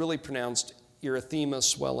get this really pronounced erythema,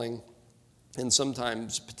 swelling, and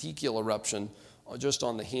sometimes petechial eruption just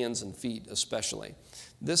on the hands and feet especially.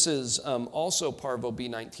 This is also parvo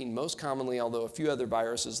B19 most commonly, although a few other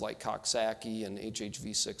viruses like Coxsackie and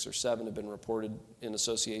HHV6 or 7 have been reported in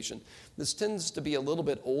association. This tends to be a little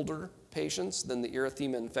bit older patients than the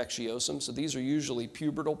erythema infectiosum, so these are usually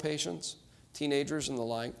pubertal patients, teenagers and the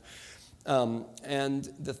like. One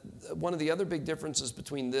of the other big differences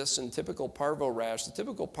between this and typical parvo rash, the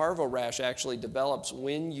typical parvo rash actually develops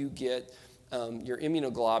when you get your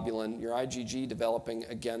immunoglobulin, your IgG developing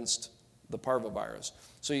against the parvovirus.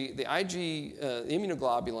 So the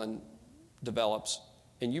immunoglobulin develops,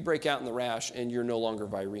 and you break out in the rash, and you're no longer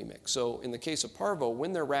viremic. So in the case of parvo,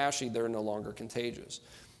 when they're rashy, they're no longer contagious.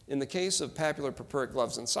 In the case of papular purpuric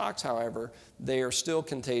gloves and socks, however, they are still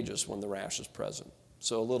contagious when the rash is present.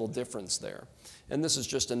 So a little difference there. And this is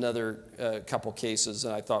just another couple cases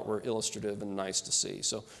that I thought were illustrative and nice to see.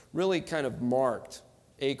 So really kind of marked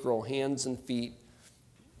acral hands and feet,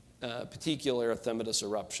 petechial erythematous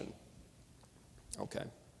eruption. Okay.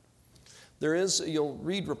 You'll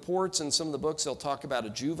read reports in some of the books, they'll talk about a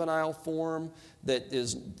juvenile form that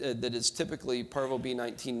is typically parvo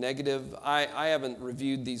B19 negative. I haven't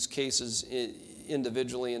reviewed these cases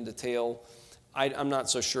individually in detail. I'm not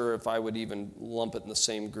so sure if I would even lump it in the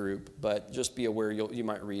same group, but just be aware you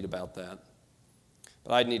might read about that.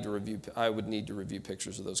 But I would need to review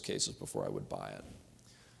pictures of those cases before I would buy it.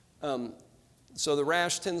 So the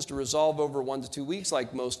rash tends to resolve over 1 to 2 weeks,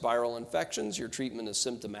 like most viral infections. Your treatment is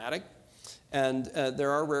symptomatic. And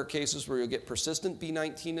there are rare cases where you'll get persistent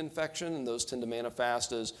B19 infection, and those tend to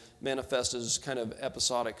manifest as kind of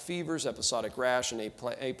episodic fevers, episodic rash, and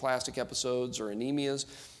aplastic episodes or anemias.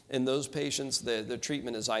 In those patients, the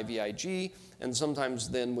treatment is IVIG, and sometimes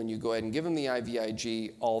then when you go ahead and give them the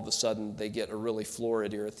IVIG, all of a sudden they get a really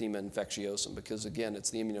florid erythema infectiosum because, again, it's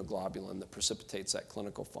the immunoglobulin that precipitates that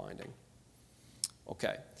clinical finding.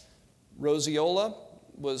 Okay. Roseola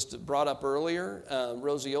was brought up earlier.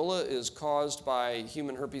 Roseola is caused by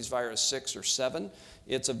human herpes virus 6 or 7.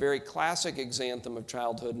 It's a very classic exanthem of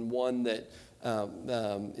childhood and one that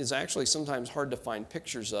is actually sometimes hard to find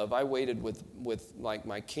pictures of. I waited with like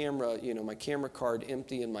my camera, my camera card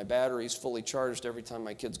empty and my batteries fully charged every time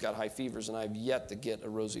my kids got high fevers, and I've yet to get a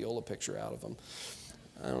roseola picture out of them.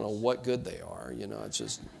 I don't know what good they are, it's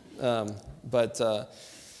just, but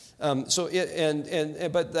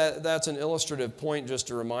that's an illustrative point just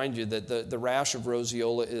to remind you that the rash of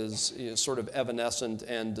roseola is sort of evanescent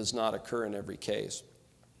and does not occur in every case.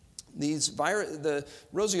 The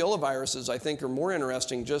roseola viruses, I think, are more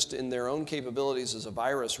interesting just in their own capabilities as a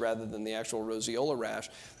virus rather than the actual roseola rash.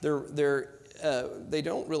 They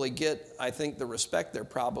don't really get, I think, the respect they're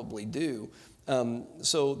probably due.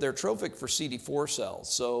 So they're trophic for CD4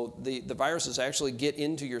 cells. So the viruses actually get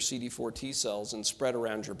into your CD4 T cells and spread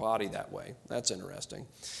around your body that way. That's interesting.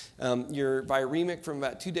 You're viremic from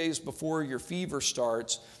about 2 days before your fever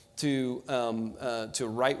starts to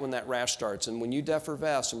right when that rash starts. And when you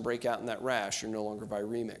defervesce and break out in that rash, you're no longer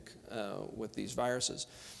viremic with these viruses.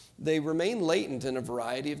 They remain latent in a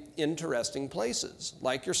variety of interesting places,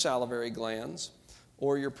 like your salivary glands,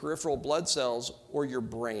 or your peripheral blood cells, or your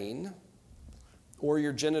brain, or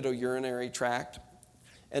your genitourinary tract,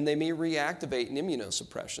 and they may reactivate in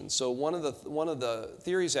immunosuppression. So one of the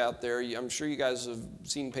theories out there, I'm sure you guys have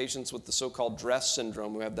seen patients with the so-called DRESS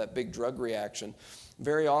syndrome who have that big drug reaction.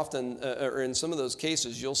 Very often, or in some of those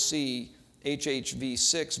cases, you'll see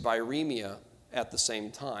HHV6 viremia at the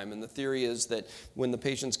same time. And the theory is that when the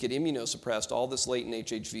patients get immunosuppressed, all this latent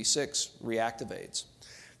HHV6 reactivates.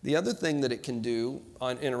 The other thing that it can do,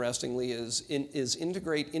 interestingly, is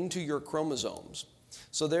integrate into your chromosomes.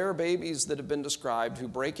 So there are babies that have been described who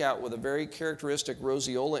break out with a very characteristic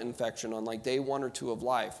roseola infection on like day 1 or 2 of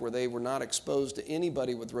life, where they were not exposed to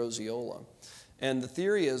anybody with roseola. And the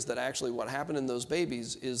theory is that actually what happened in those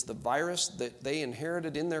babies is the virus that they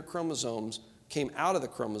inherited in their chromosomes came out of the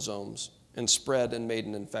chromosomes and spread and made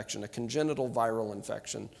an infection, a congenital viral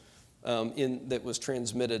infection that was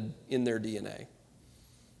transmitted in their DNA.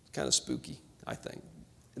 Kind of spooky, I think.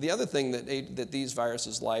 The other thing that these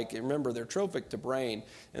viruses like, remember, they're trophic to brain,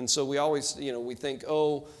 and so we always, we think,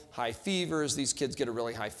 oh, high fevers, these kids get a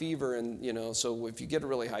really high fever, and, so if you get a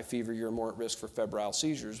really high fever, you're more at risk for febrile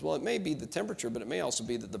seizures. Well, it may be the temperature, but it may also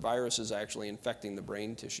be that the virus is actually infecting the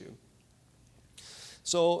brain tissue.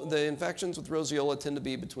 So the infections with roseola tend to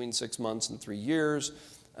be between 6 months and 3 years,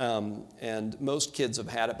 and most kids have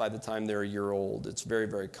had it by the time they're a year old. It's very,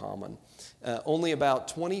 very common. Only about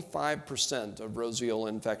 25% of roseola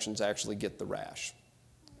infections actually get the rash.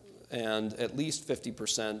 And at least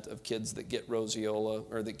 50% of kids that get roseola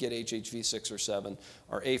or that get HHV6 or 7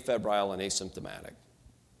 are afebrile and asymptomatic.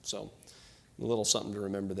 So a little something to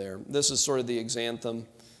remember there. This is sort of the exanthem.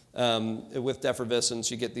 With defervescence,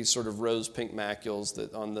 you get these sort of rose-pink macules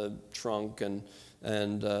that on the trunk, and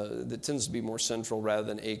that tends to be more central rather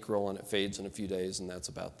than acral, and it fades in a few days, and that's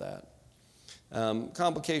about that.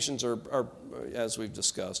 Complications are, as we've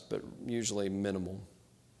discussed, but usually minimal.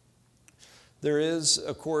 There is,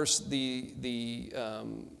 of course, the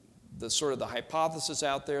sort of the hypothesis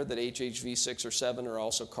out there that HHV6 or 7 are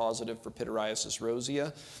also causative for pityriasis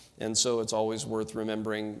rosea, and so it's always worth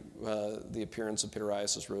remembering the appearance of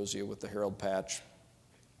pityriasis rosea with the Herald patch,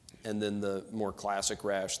 and then the more classic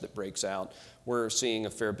rash that breaks out. We're seeing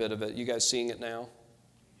a fair bit of it. You guys seeing it now?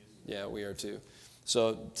 Yeah, we are too.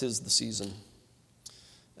 So 'tis the season.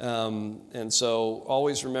 And so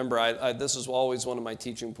always remember, this is always one of my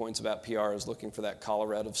teaching points about PR, is looking for that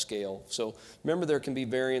colorimetric scale. So remember, there can be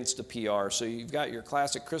variants to PR. So you've got your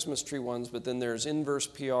classic Christmas tree ones, but then there's inverse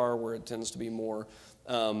PR, where it tends to be more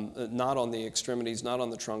not on the extremities, not on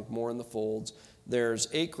the trunk, more in the folds. There's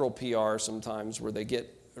acral PR sometimes, where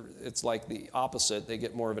it's like the opposite. They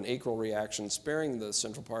get more of an acral reaction, sparing the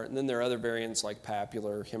central part. And then there are other variants like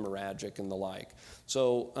papular, hemorrhagic, and the like.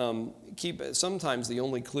 So sometimes the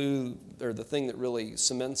only clue, or the thing that really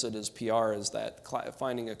cements it as PR, is that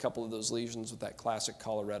finding a couple of those lesions with that classic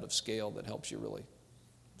colorimetric scale that helps you really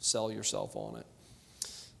sell yourself on it.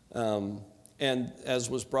 And as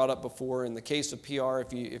was brought up before, in the case of PR,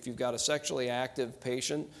 if you've got a sexually active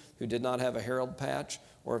patient who did not have a Herald patch,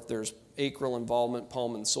 or if there's acral involvement,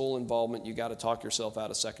 palm and sole involvement, you got to talk yourself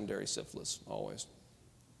out of secondary syphilis, always.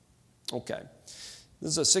 Okay.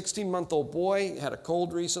 This is a 16-month-old boy, had a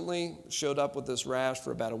cold recently, showed up with this rash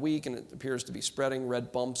for about a week, and it appears to be spreading,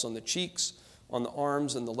 red bumps on the cheeks, on the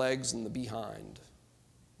arms and the legs and the behind.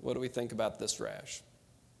 What do we think about this rash?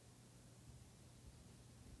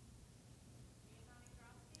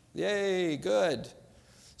 Yay, good.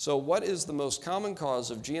 So what is the most common cause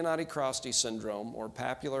of Giannotti-Crosty syndrome, or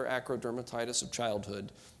papular acrodermatitis of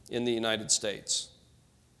childhood, in the United States?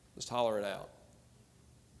 Just holler it out.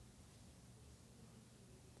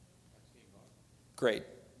 Great.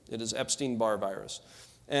 It is Epstein-Barr virus.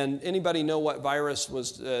 And anybody know what virus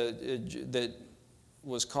was that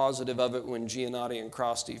was causative of it when Jon A and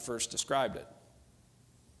Krusty first described it?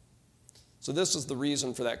 So this is the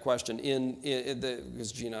reason for that question.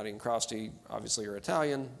 Because Jon A and Krusty obviously are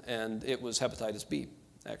Italian, and it was hepatitis B,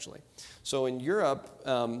 actually. So in Europe,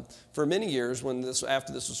 for many years,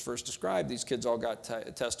 after this was first described, these kids all got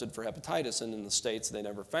tested for hepatitis, and in the States they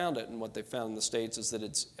never found it. And what they found in the States is that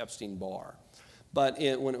it's Epstein-Barr. But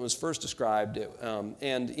when it was first described,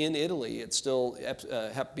 and in Italy, it's still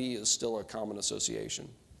Hep B is still a common association.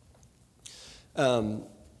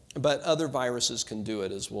 But other viruses can do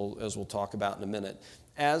it, as we'll talk about in a minute,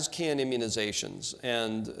 as can immunizations.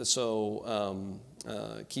 And so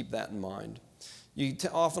keep that in mind. You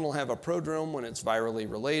often will have a prodrome when it's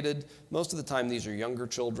virally related. Most of the time, these are younger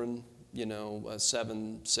children,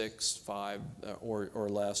 7, 6, 5, or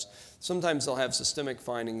less. Sometimes they'll have systemic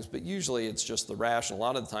findings, but usually it's just the rash. And a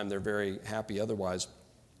lot of the time, they're very happy otherwise.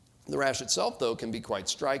 The rash itself, though, can be quite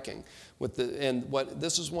striking.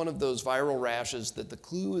 This is one of those viral rashes that the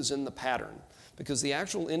clue is in the pattern, because the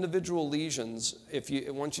actual individual lesions,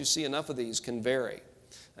 once you see enough of these, can vary.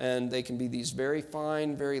 And they can be these very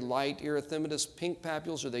fine, very light erythematous pink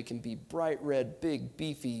papules, or they can be bright red, big,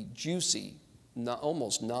 beefy, juicy,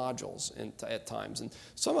 almost nodules at times. And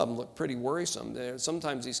some of them look pretty worrisome.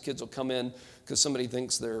 Sometimes these kids will come in because somebody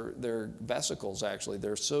thinks they're vesicles, actually.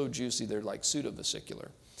 They're so juicy, they're like pseudovesicular.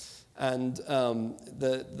 And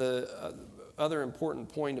the other important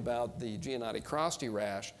point about the Jon A Krusty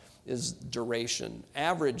rash is duration.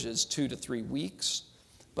 Average is 2 to 3 weeks,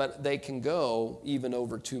 but they can go even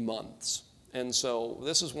over 2 months. And so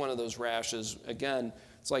this is one of those rashes, again,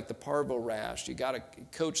 it's like the parvo rash. You got to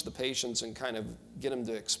coach the patients and kind of get them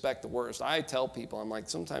to expect the worst. I tell people, I'm like,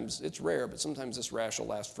 sometimes it's rare, but sometimes this rash will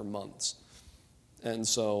last for months. And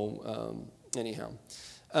so anyhow.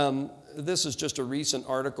 This is just a recent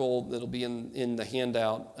article that'll be in the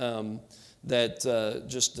handout that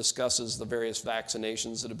just discusses the various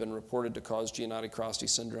vaccinations that have been reported to cause Jon A Krusty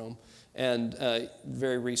syndrome. And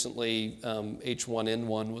very recently,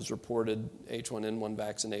 H1N1 was reported. H1N1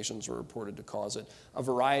 vaccinations were reported to cause it. A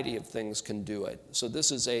variety of things can do it. So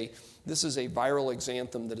this is a viral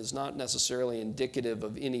exanthem that is not necessarily indicative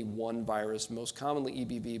of any one virus, most commonly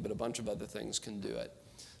EBV, but a bunch of other things can do it.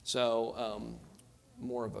 So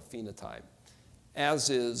more of a phenotype, as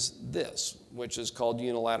is this, which is called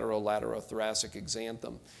unilateral laterothoracic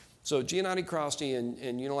exanthem. So Jon A Krusty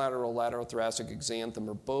and unilateral laterothoracic exanthem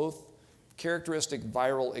are both characteristic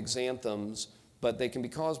viral exanthems, but they can be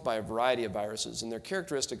caused by a variety of viruses, and they're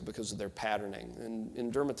characteristic because of their patterning. And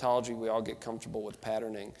in dermatology, we all get comfortable with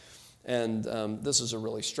patterning, and this is a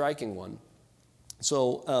really striking one.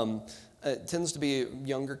 So it tends to be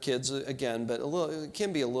younger kids, again, but it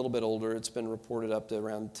can be a little bit older. It's been reported up to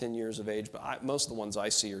around 10 years of age, but most of the ones I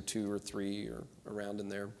see are 2 or 3 or around in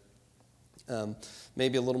there.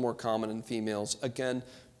 Maybe a little more common in females. Again,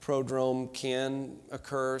 prodrome can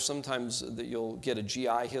occur. Sometimes that you'll get a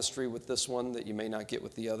GI history with this one that you may not get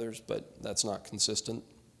with the others, but that's not consistent.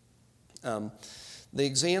 The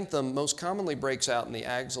exanthem most commonly breaks out in the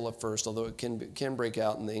axilla first, although it can break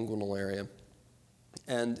out in the inguinal area.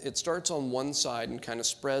 And it starts on one side and kind of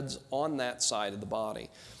spreads on that side of the body.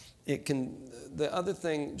 The other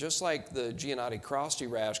thing, just like the Jon A Krusty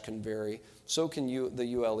rash can vary, so can the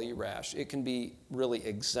ULE rash. It can be really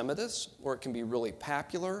eczematous, or it can be really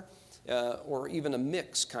papular, or even a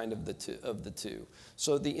mix kind of the two.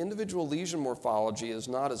 So the individual lesion morphology is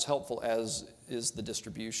not as helpful as is the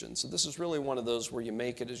distribution. So this is really one of those where you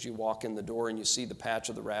make it as you walk in the door and you see the patch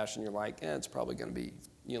of the rash and you're like, it's probably going to be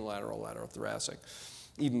unilateral laterothoracic,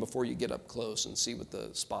 even before you get up close and see what the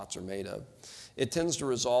spots are made of. It tends to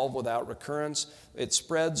resolve without recurrence. It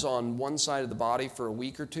spreads on one side of the body for a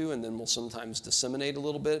week or two and then will sometimes disseminate a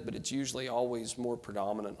little bit, but it's usually always more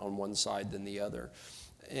predominant on one side than the other.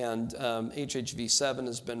 And HHV7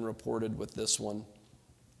 has been reported with this one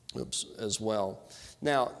as well.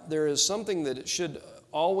 Now, there is something that it should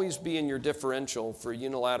always be in your differential for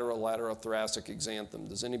unilateral laterothoracic exanthem.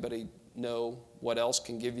 Does anybody know what else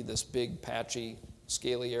can give you this big, patchy,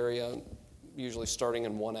 scaly area, usually starting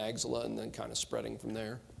in one axilla and then kind of spreading from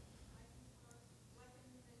there?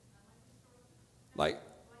 Like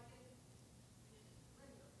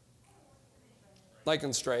in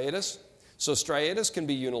striatus? So striatus can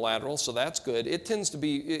be unilateral, so that's good. It tends to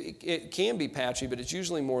be, it can be patchy, but it's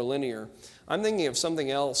usually more linear. I'm thinking of something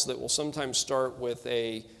else that will sometimes start with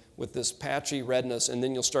this patchy redness, and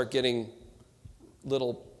then you'll start getting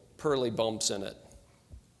little pearly bumps in it.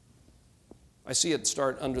 I see it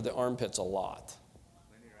start under the armpits a lot.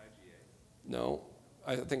 Linear IgA. No,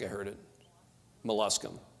 I think I heard it.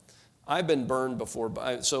 molluscum. I've been burned before,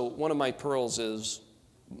 so one of my pearls is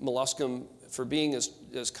molluscum, for being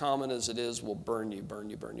as common as it is, will burn you.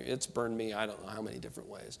 It's burned me, I don't know how many different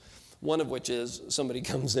ways. One of which is somebody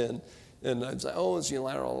comes in and I'm like, oh, it's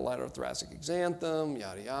unilateral laterothoracic exanthem,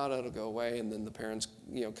 yada, yada, it'll go away. And then the parents,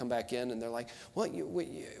 come back in and they're like, well,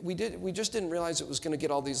 we just didn't realize it was going to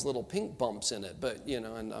get all these little pink bumps in it. But,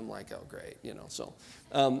 and I'm like, oh, great, so.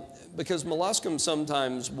 Because molluscum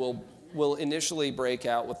sometimes will initially break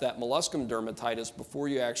out with that molluscum dermatitis before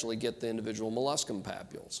you actually get the individual molluscum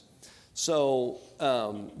papules. So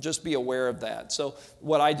just be aware of that. So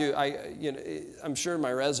what I do, I'm sure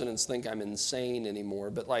my residents think I'm insane anymore,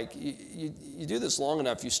 but like you do this long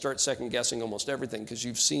enough, you start second guessing almost everything because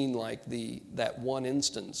you've seen like that one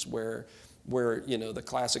instance where the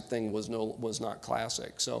classic thing was not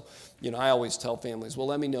classic. So I always tell families, well,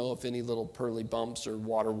 let me know if any little pearly bumps or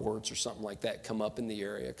water warts or something like that come up in the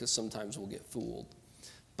area because sometimes we'll get fooled.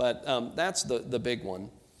 But that's the big one.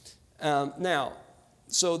 Now,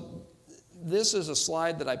 so this is a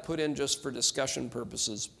slide that I put in just for discussion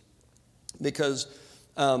purposes because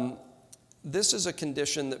this is a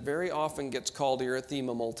condition that very often gets called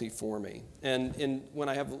erythema multiforme. And when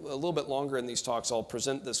I have a little bit longer in these talks, I'll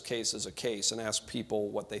present this case as a case and ask people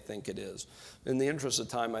what they think it is. In the interest of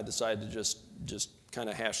time, I decided to just kind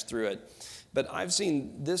of hash through it. But I've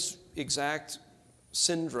seen this exact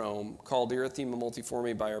syndrome called erythema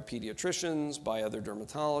multiforme by our pediatricians, by other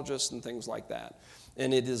dermatologists, and things like that.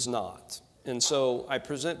 And it is not. And so I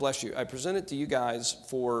present it to you guys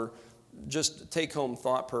for just take-home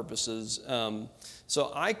thought purposes.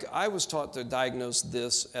 So I was taught to diagnose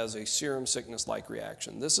this as a serum sickness-like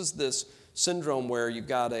reaction. This is this syndrome where you've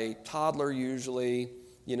got a toddler usually,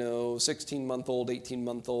 16-month-old,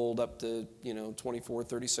 18-month-old, up to, 24,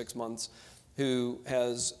 36 months, who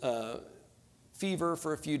has fever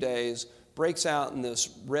for a few days, breaks out in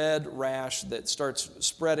this red rash that starts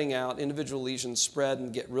spreading out. Individual lesions spread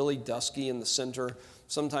and get really dusky in the center.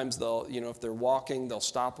 Sometimes they'll, if they're walking, they'll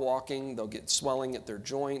stop walking. They'll get swelling at their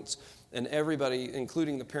joints. And everybody,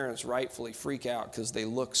 including the parents, rightfully freak out because they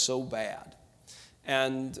look so bad.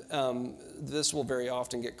 And this will very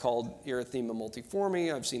often get called erythema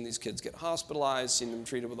multiforme. I've seen these kids get hospitalized, seen them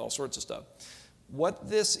treated with all sorts of stuff. What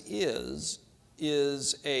this is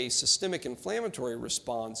a systemic inflammatory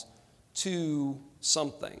response to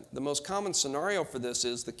something. The most common scenario for this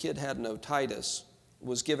is the kid had an otitis,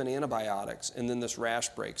 was given antibiotics, and then this rash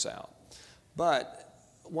breaks out. But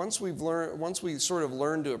once we sort of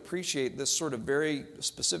learn to appreciate this sort of very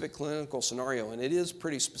specific clinical scenario, and it is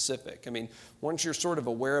pretty specific. I mean, once you're sort of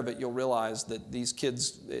aware of it, you'll realize that these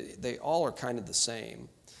kids, they all are kind of the same.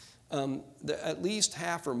 At least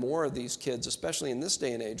half or more of these kids, especially in this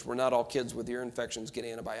day and age, where not all kids with ear infections get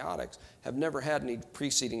antibiotics, have never had any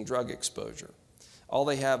preceding drug exposure. All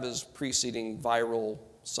they have is preceding viral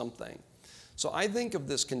something. So I think of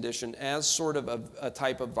this condition as sort of a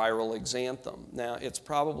type of viral exanthem. Now, it's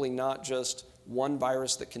probably not just one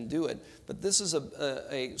virus that can do it, but this is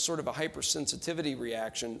a sort of a hypersensitivity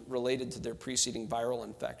reaction related to their preceding viral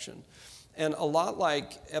infection. And a lot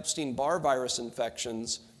like Epstein-Barr virus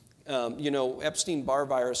infections, Epstein-Barr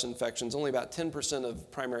virus infections, only about 10%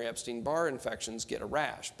 of primary Epstein-Barr infections get a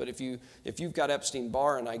rash. But if you've got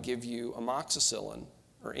Epstein-Barr and I give you amoxicillin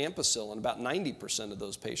or ampicillin, about 90% of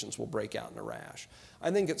those patients will break out in a rash.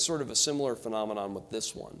 I think it's sort of a similar phenomenon with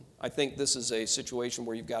this one. I think this is a situation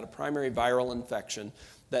where you've got a primary viral infection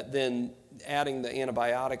that then adding the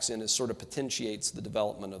antibiotics in is sort of potentiates the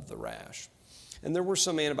development of the rash. And there were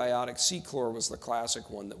some antibiotics. C-chlor was the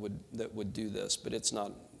classic one that would do this, but it's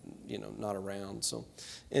not around. So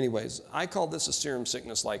anyways, I call this a serum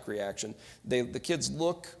sickness-like reaction. The kids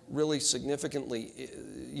look really significantly,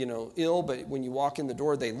 ill, but when you walk in the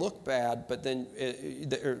door, they look bad, but then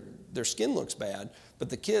their skin looks bad, but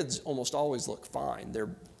the kids almost always look fine.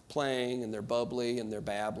 They're playing and they're bubbly and they're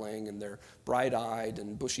babbling and they're bright-eyed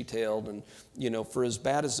and bushy-tailed, and for as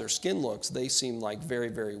bad as their skin looks, they seem like very,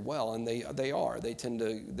 very well, and they are.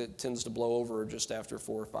 That tends to blow over just after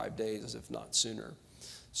 4 or 5 days, if not sooner.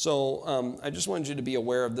 So I just wanted you to be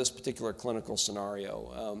aware of this particular clinical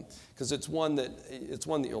scenario because it's one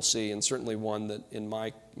that you'll see, and certainly one that in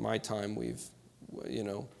my time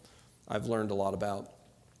I've learned a lot about.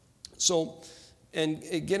 So, and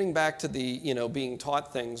getting back to the being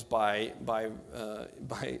taught things by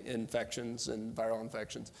infections and viral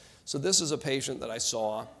infections. So this is a patient that I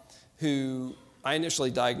saw who I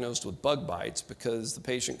initially diagnosed with bug bites because the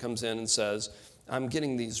patient comes in and says, I'm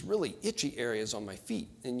getting these really itchy areas on my feet.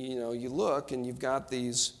 And you look and you've got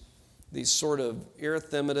these sort of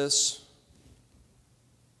erythematous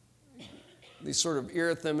these sort of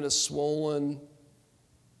erythematous, swollen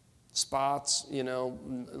spots,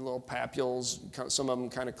 little papules, some of them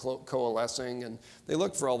kind of coalescing, and they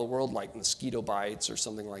look for all the world like mosquito bites or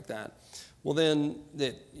something like that. Well, then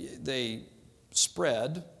they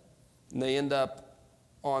spread, and they end up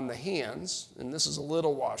on the hands, and this is a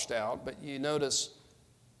little washed out, but you notice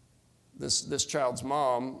this child's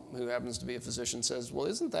mom, who happens to be a physician, says, well,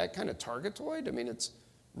 isn't that kind of targetoid? I mean, it's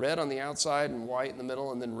red on the outside and white in the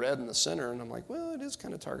middle and then red in the center. And I'm like, well, it is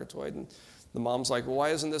kind of targetoid. And the mom's like, well, why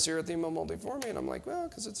isn't this erythema multiforme? And I'm like, well,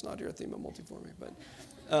 because it's not erythema multiforme. But,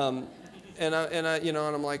 and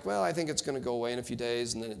I'm like, well, I think it's going to go away in a few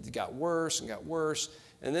days. And then it got worse and got worse.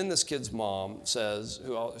 And then this kid's mom says,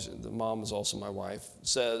 the mom is also my wife,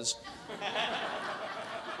 says,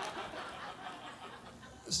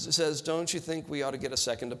 don't you think we ought to get a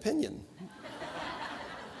second opinion?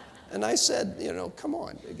 And I said, come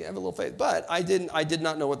on, have a little faith. But I did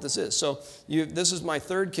not know what this is. So this is my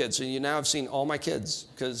third kid. So you now have seen all my kids,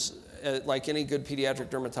 because like any good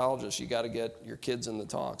pediatric dermatologist, you got to get your kids in the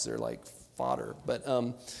talks. They're like fodder, but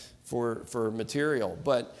for material.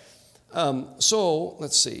 But so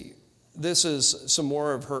let's see. This is some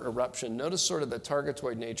more of her eruption. Notice sort of the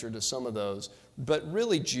targetoid nature to some of those, but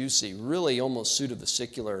really juicy, really almost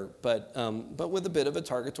pseudovesicular, but with a bit of a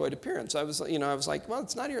targetoid appearance. I was like, well,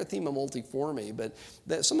 it's not erythema multiforme, but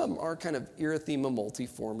some of them are kind of erythema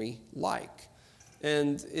multiforme-like.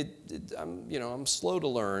 And I'm slow to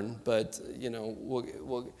learn, but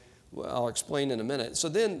I'll explain in a minute. So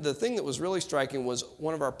then the thing that was really striking was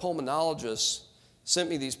one of our pulmonologists sent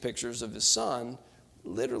me these pictures of his son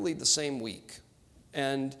literally the same week.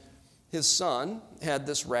 And his son had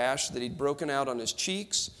this rash that he'd broken out on his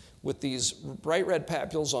cheeks with these bright red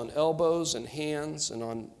papules on elbows and hands and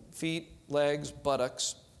on feet, legs,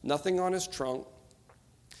 buttocks, nothing on his trunk,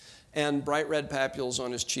 and bright red papules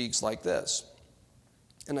on his cheeks like this.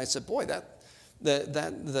 And I said, boy,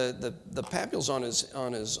 the papules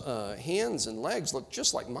on his hands and legs look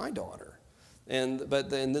just like my daughter. Then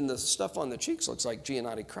the stuff on the cheeks looks like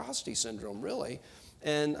Giannotti-Crosty syndrome, really.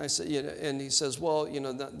 And I said, and he says, well,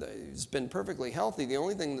 he's been perfectly healthy. The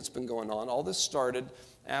only thing that's been going on, all this started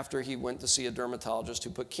after he went to see a dermatologist who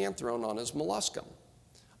put canthrone on his molluscum.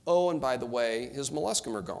 Oh, and by the way, his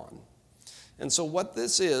molluscum are gone. And so what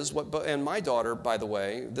this is, and my daughter, by the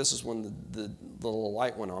way, this is when the little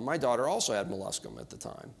light went on. My daughter also had molluscum at the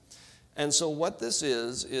time. And so what this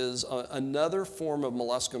is another form of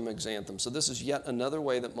molluscum exanthem. So this is yet another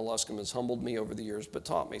way that molluscum has humbled me over the years, but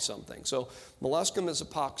taught me something. So molluscum is a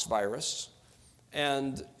pox virus,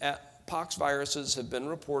 and pox viruses have been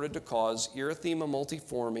reported to cause erythema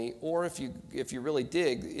multiforme, or if you really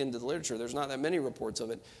dig into the literature, there's not that many reports of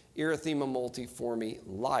it, erythema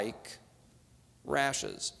multiforme-like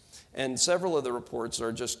rashes. And several of the reports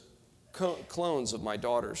are just clones of my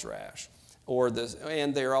daughter's rash.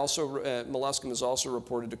 And they're also, molluscum is also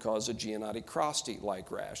reported to cause a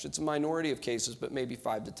Giannotti-Crosty-like rash. It's a minority of cases, but maybe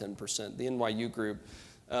 5 to 10%. The NYU group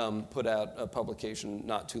put out a publication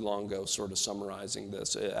not too long ago sort of summarizing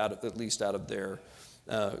this, at least out of their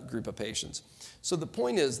group of patients. So the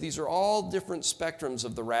point is, these are all different spectrums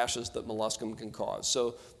of the rashes that molluscum can cause.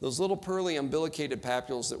 So those little pearly umbilicated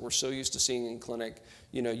papules that we're so used to seeing in clinic,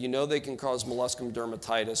 you know they can cause molluscum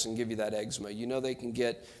dermatitis and give you that eczema. You know they can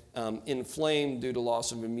get inflamed due to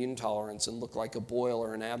loss of immune tolerance and look like a boil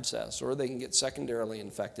or an abscess, or they can get secondarily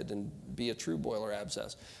infected and be a true boil or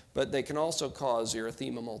abscess. But they can also cause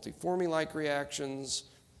erythema multiforme-like reactions,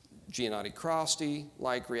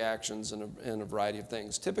 Giannotti-Crosty-like reactions, and a variety of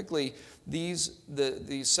things. Typically, these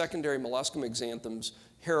secondary molluscum exanthems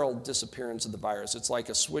herald disappearance of the virus. It's like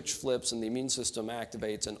a switch flips and the immune system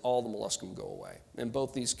activates and all the molluscum go away. And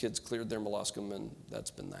both these kids cleared their molluscum, and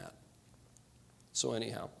that's been that. So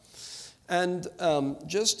anyhow, and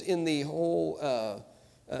just in the whole,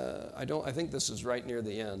 I think this is right near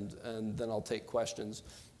the end, and then I'll take questions.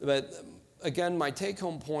 But again, my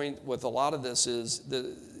take-home point with a lot of this is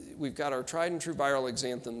we've got our tried and true viral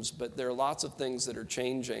exanthems, but there are lots of things that are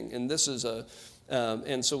changing, and this is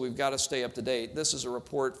and so we've got to stay up to date. This is a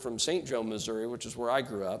report from St. Joe, Missouri, which is where I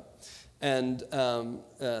grew up, and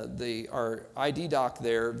our ID doc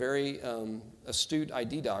there, very astute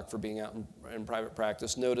ID doc for being out in private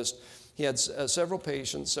practice, noticed he had several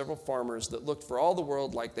patients, several farmers that looked for all the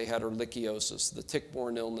world like they had ehrlichiosis, the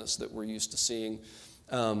tick-borne illness that we're used to seeing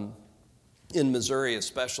in Missouri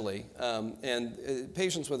especially. And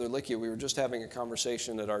patients with ehrlichia, we were just having a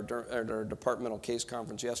conversation at our departmental case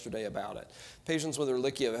conference yesterday about it. Patients with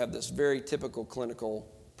ehrlichia have this very typical clinical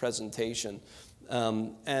presentation.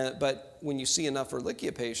 But when you see enough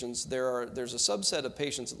Ehrlichia patients, there's a subset of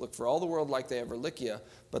patients that look for all the world like they have Ehrlichia,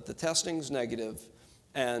 but the testing's negative,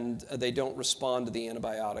 and they don't respond to the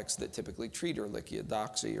antibiotics that typically treat Ehrlichia,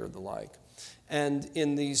 doxy or the like. And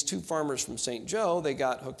in these two farmers from St. Joe, they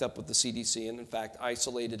got hooked up with the CDC and, in fact,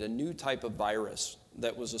 isolated a new type of virus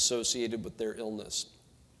that was associated with their illness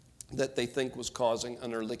that they think was causing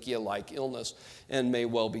an Ehrlichia-like illness and may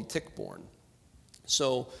well be tick-borne.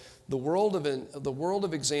 So the world of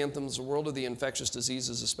exanthems, the world of the infectious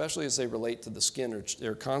diseases, especially as they relate to the skin,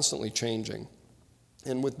 they're constantly changing.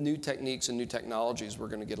 And with new techniques and new technologies, we're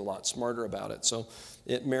going to get a lot smarter about it. So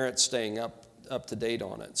it merits staying up to date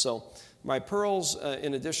on it. So my pearls,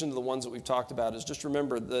 in addition to the ones that we've talked about, is just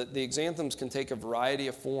remember that the exanthems can take a variety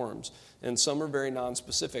of forms, and some are very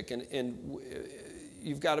nonspecific. And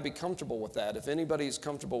you've got to be comfortable with that. If anybody's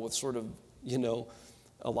comfortable with sort of,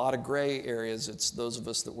 a lot of gray areas, it's those of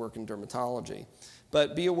us that work in dermatology.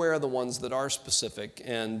 But be aware of the ones that are specific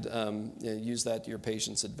and use that to your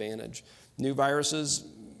patient's advantage. New viruses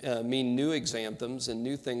mean new exanthems and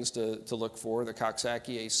new things to look for. The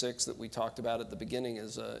Coxsackie A6 that we talked about at the beginning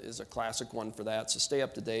is a classic one for that, so stay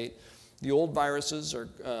up to date. The old viruses are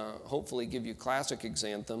hopefully give you classic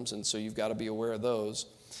exanthems, and so you've got to be aware of those.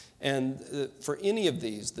 And for any of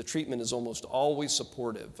these, the treatment is almost always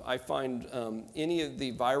supportive. I find any of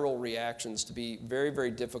the viral reactions to be very,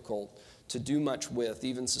 very difficult to do much with.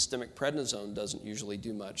 Even systemic prednisone doesn't usually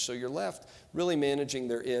do much. So you're left really managing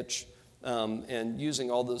their itch and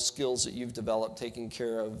using all those skills that you've developed, taking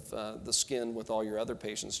care of the skin with all your other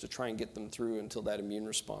patients to try and get them through until that immune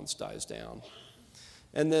response dies down.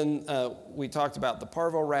 And then we talked about the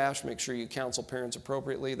parvo rash. Make sure you counsel parents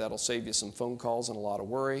appropriately. That'll save you some phone calls and a lot of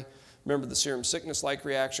worry. Remember, the serum sickness-like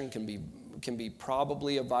reaction can be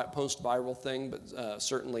probably a post-viral thing, but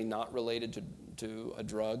certainly not related to a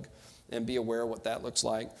drug. And be aware of what that looks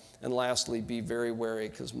like. And lastly, be very wary,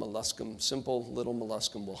 because molluscum, simple little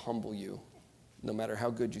molluscum, will humble you, no matter how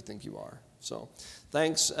good you think you are. So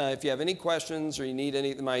thanks. If you have any questions or you need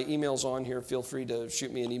any, my email's on here. Feel free to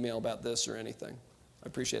shoot me an email about this or anything. I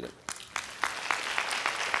appreciate it.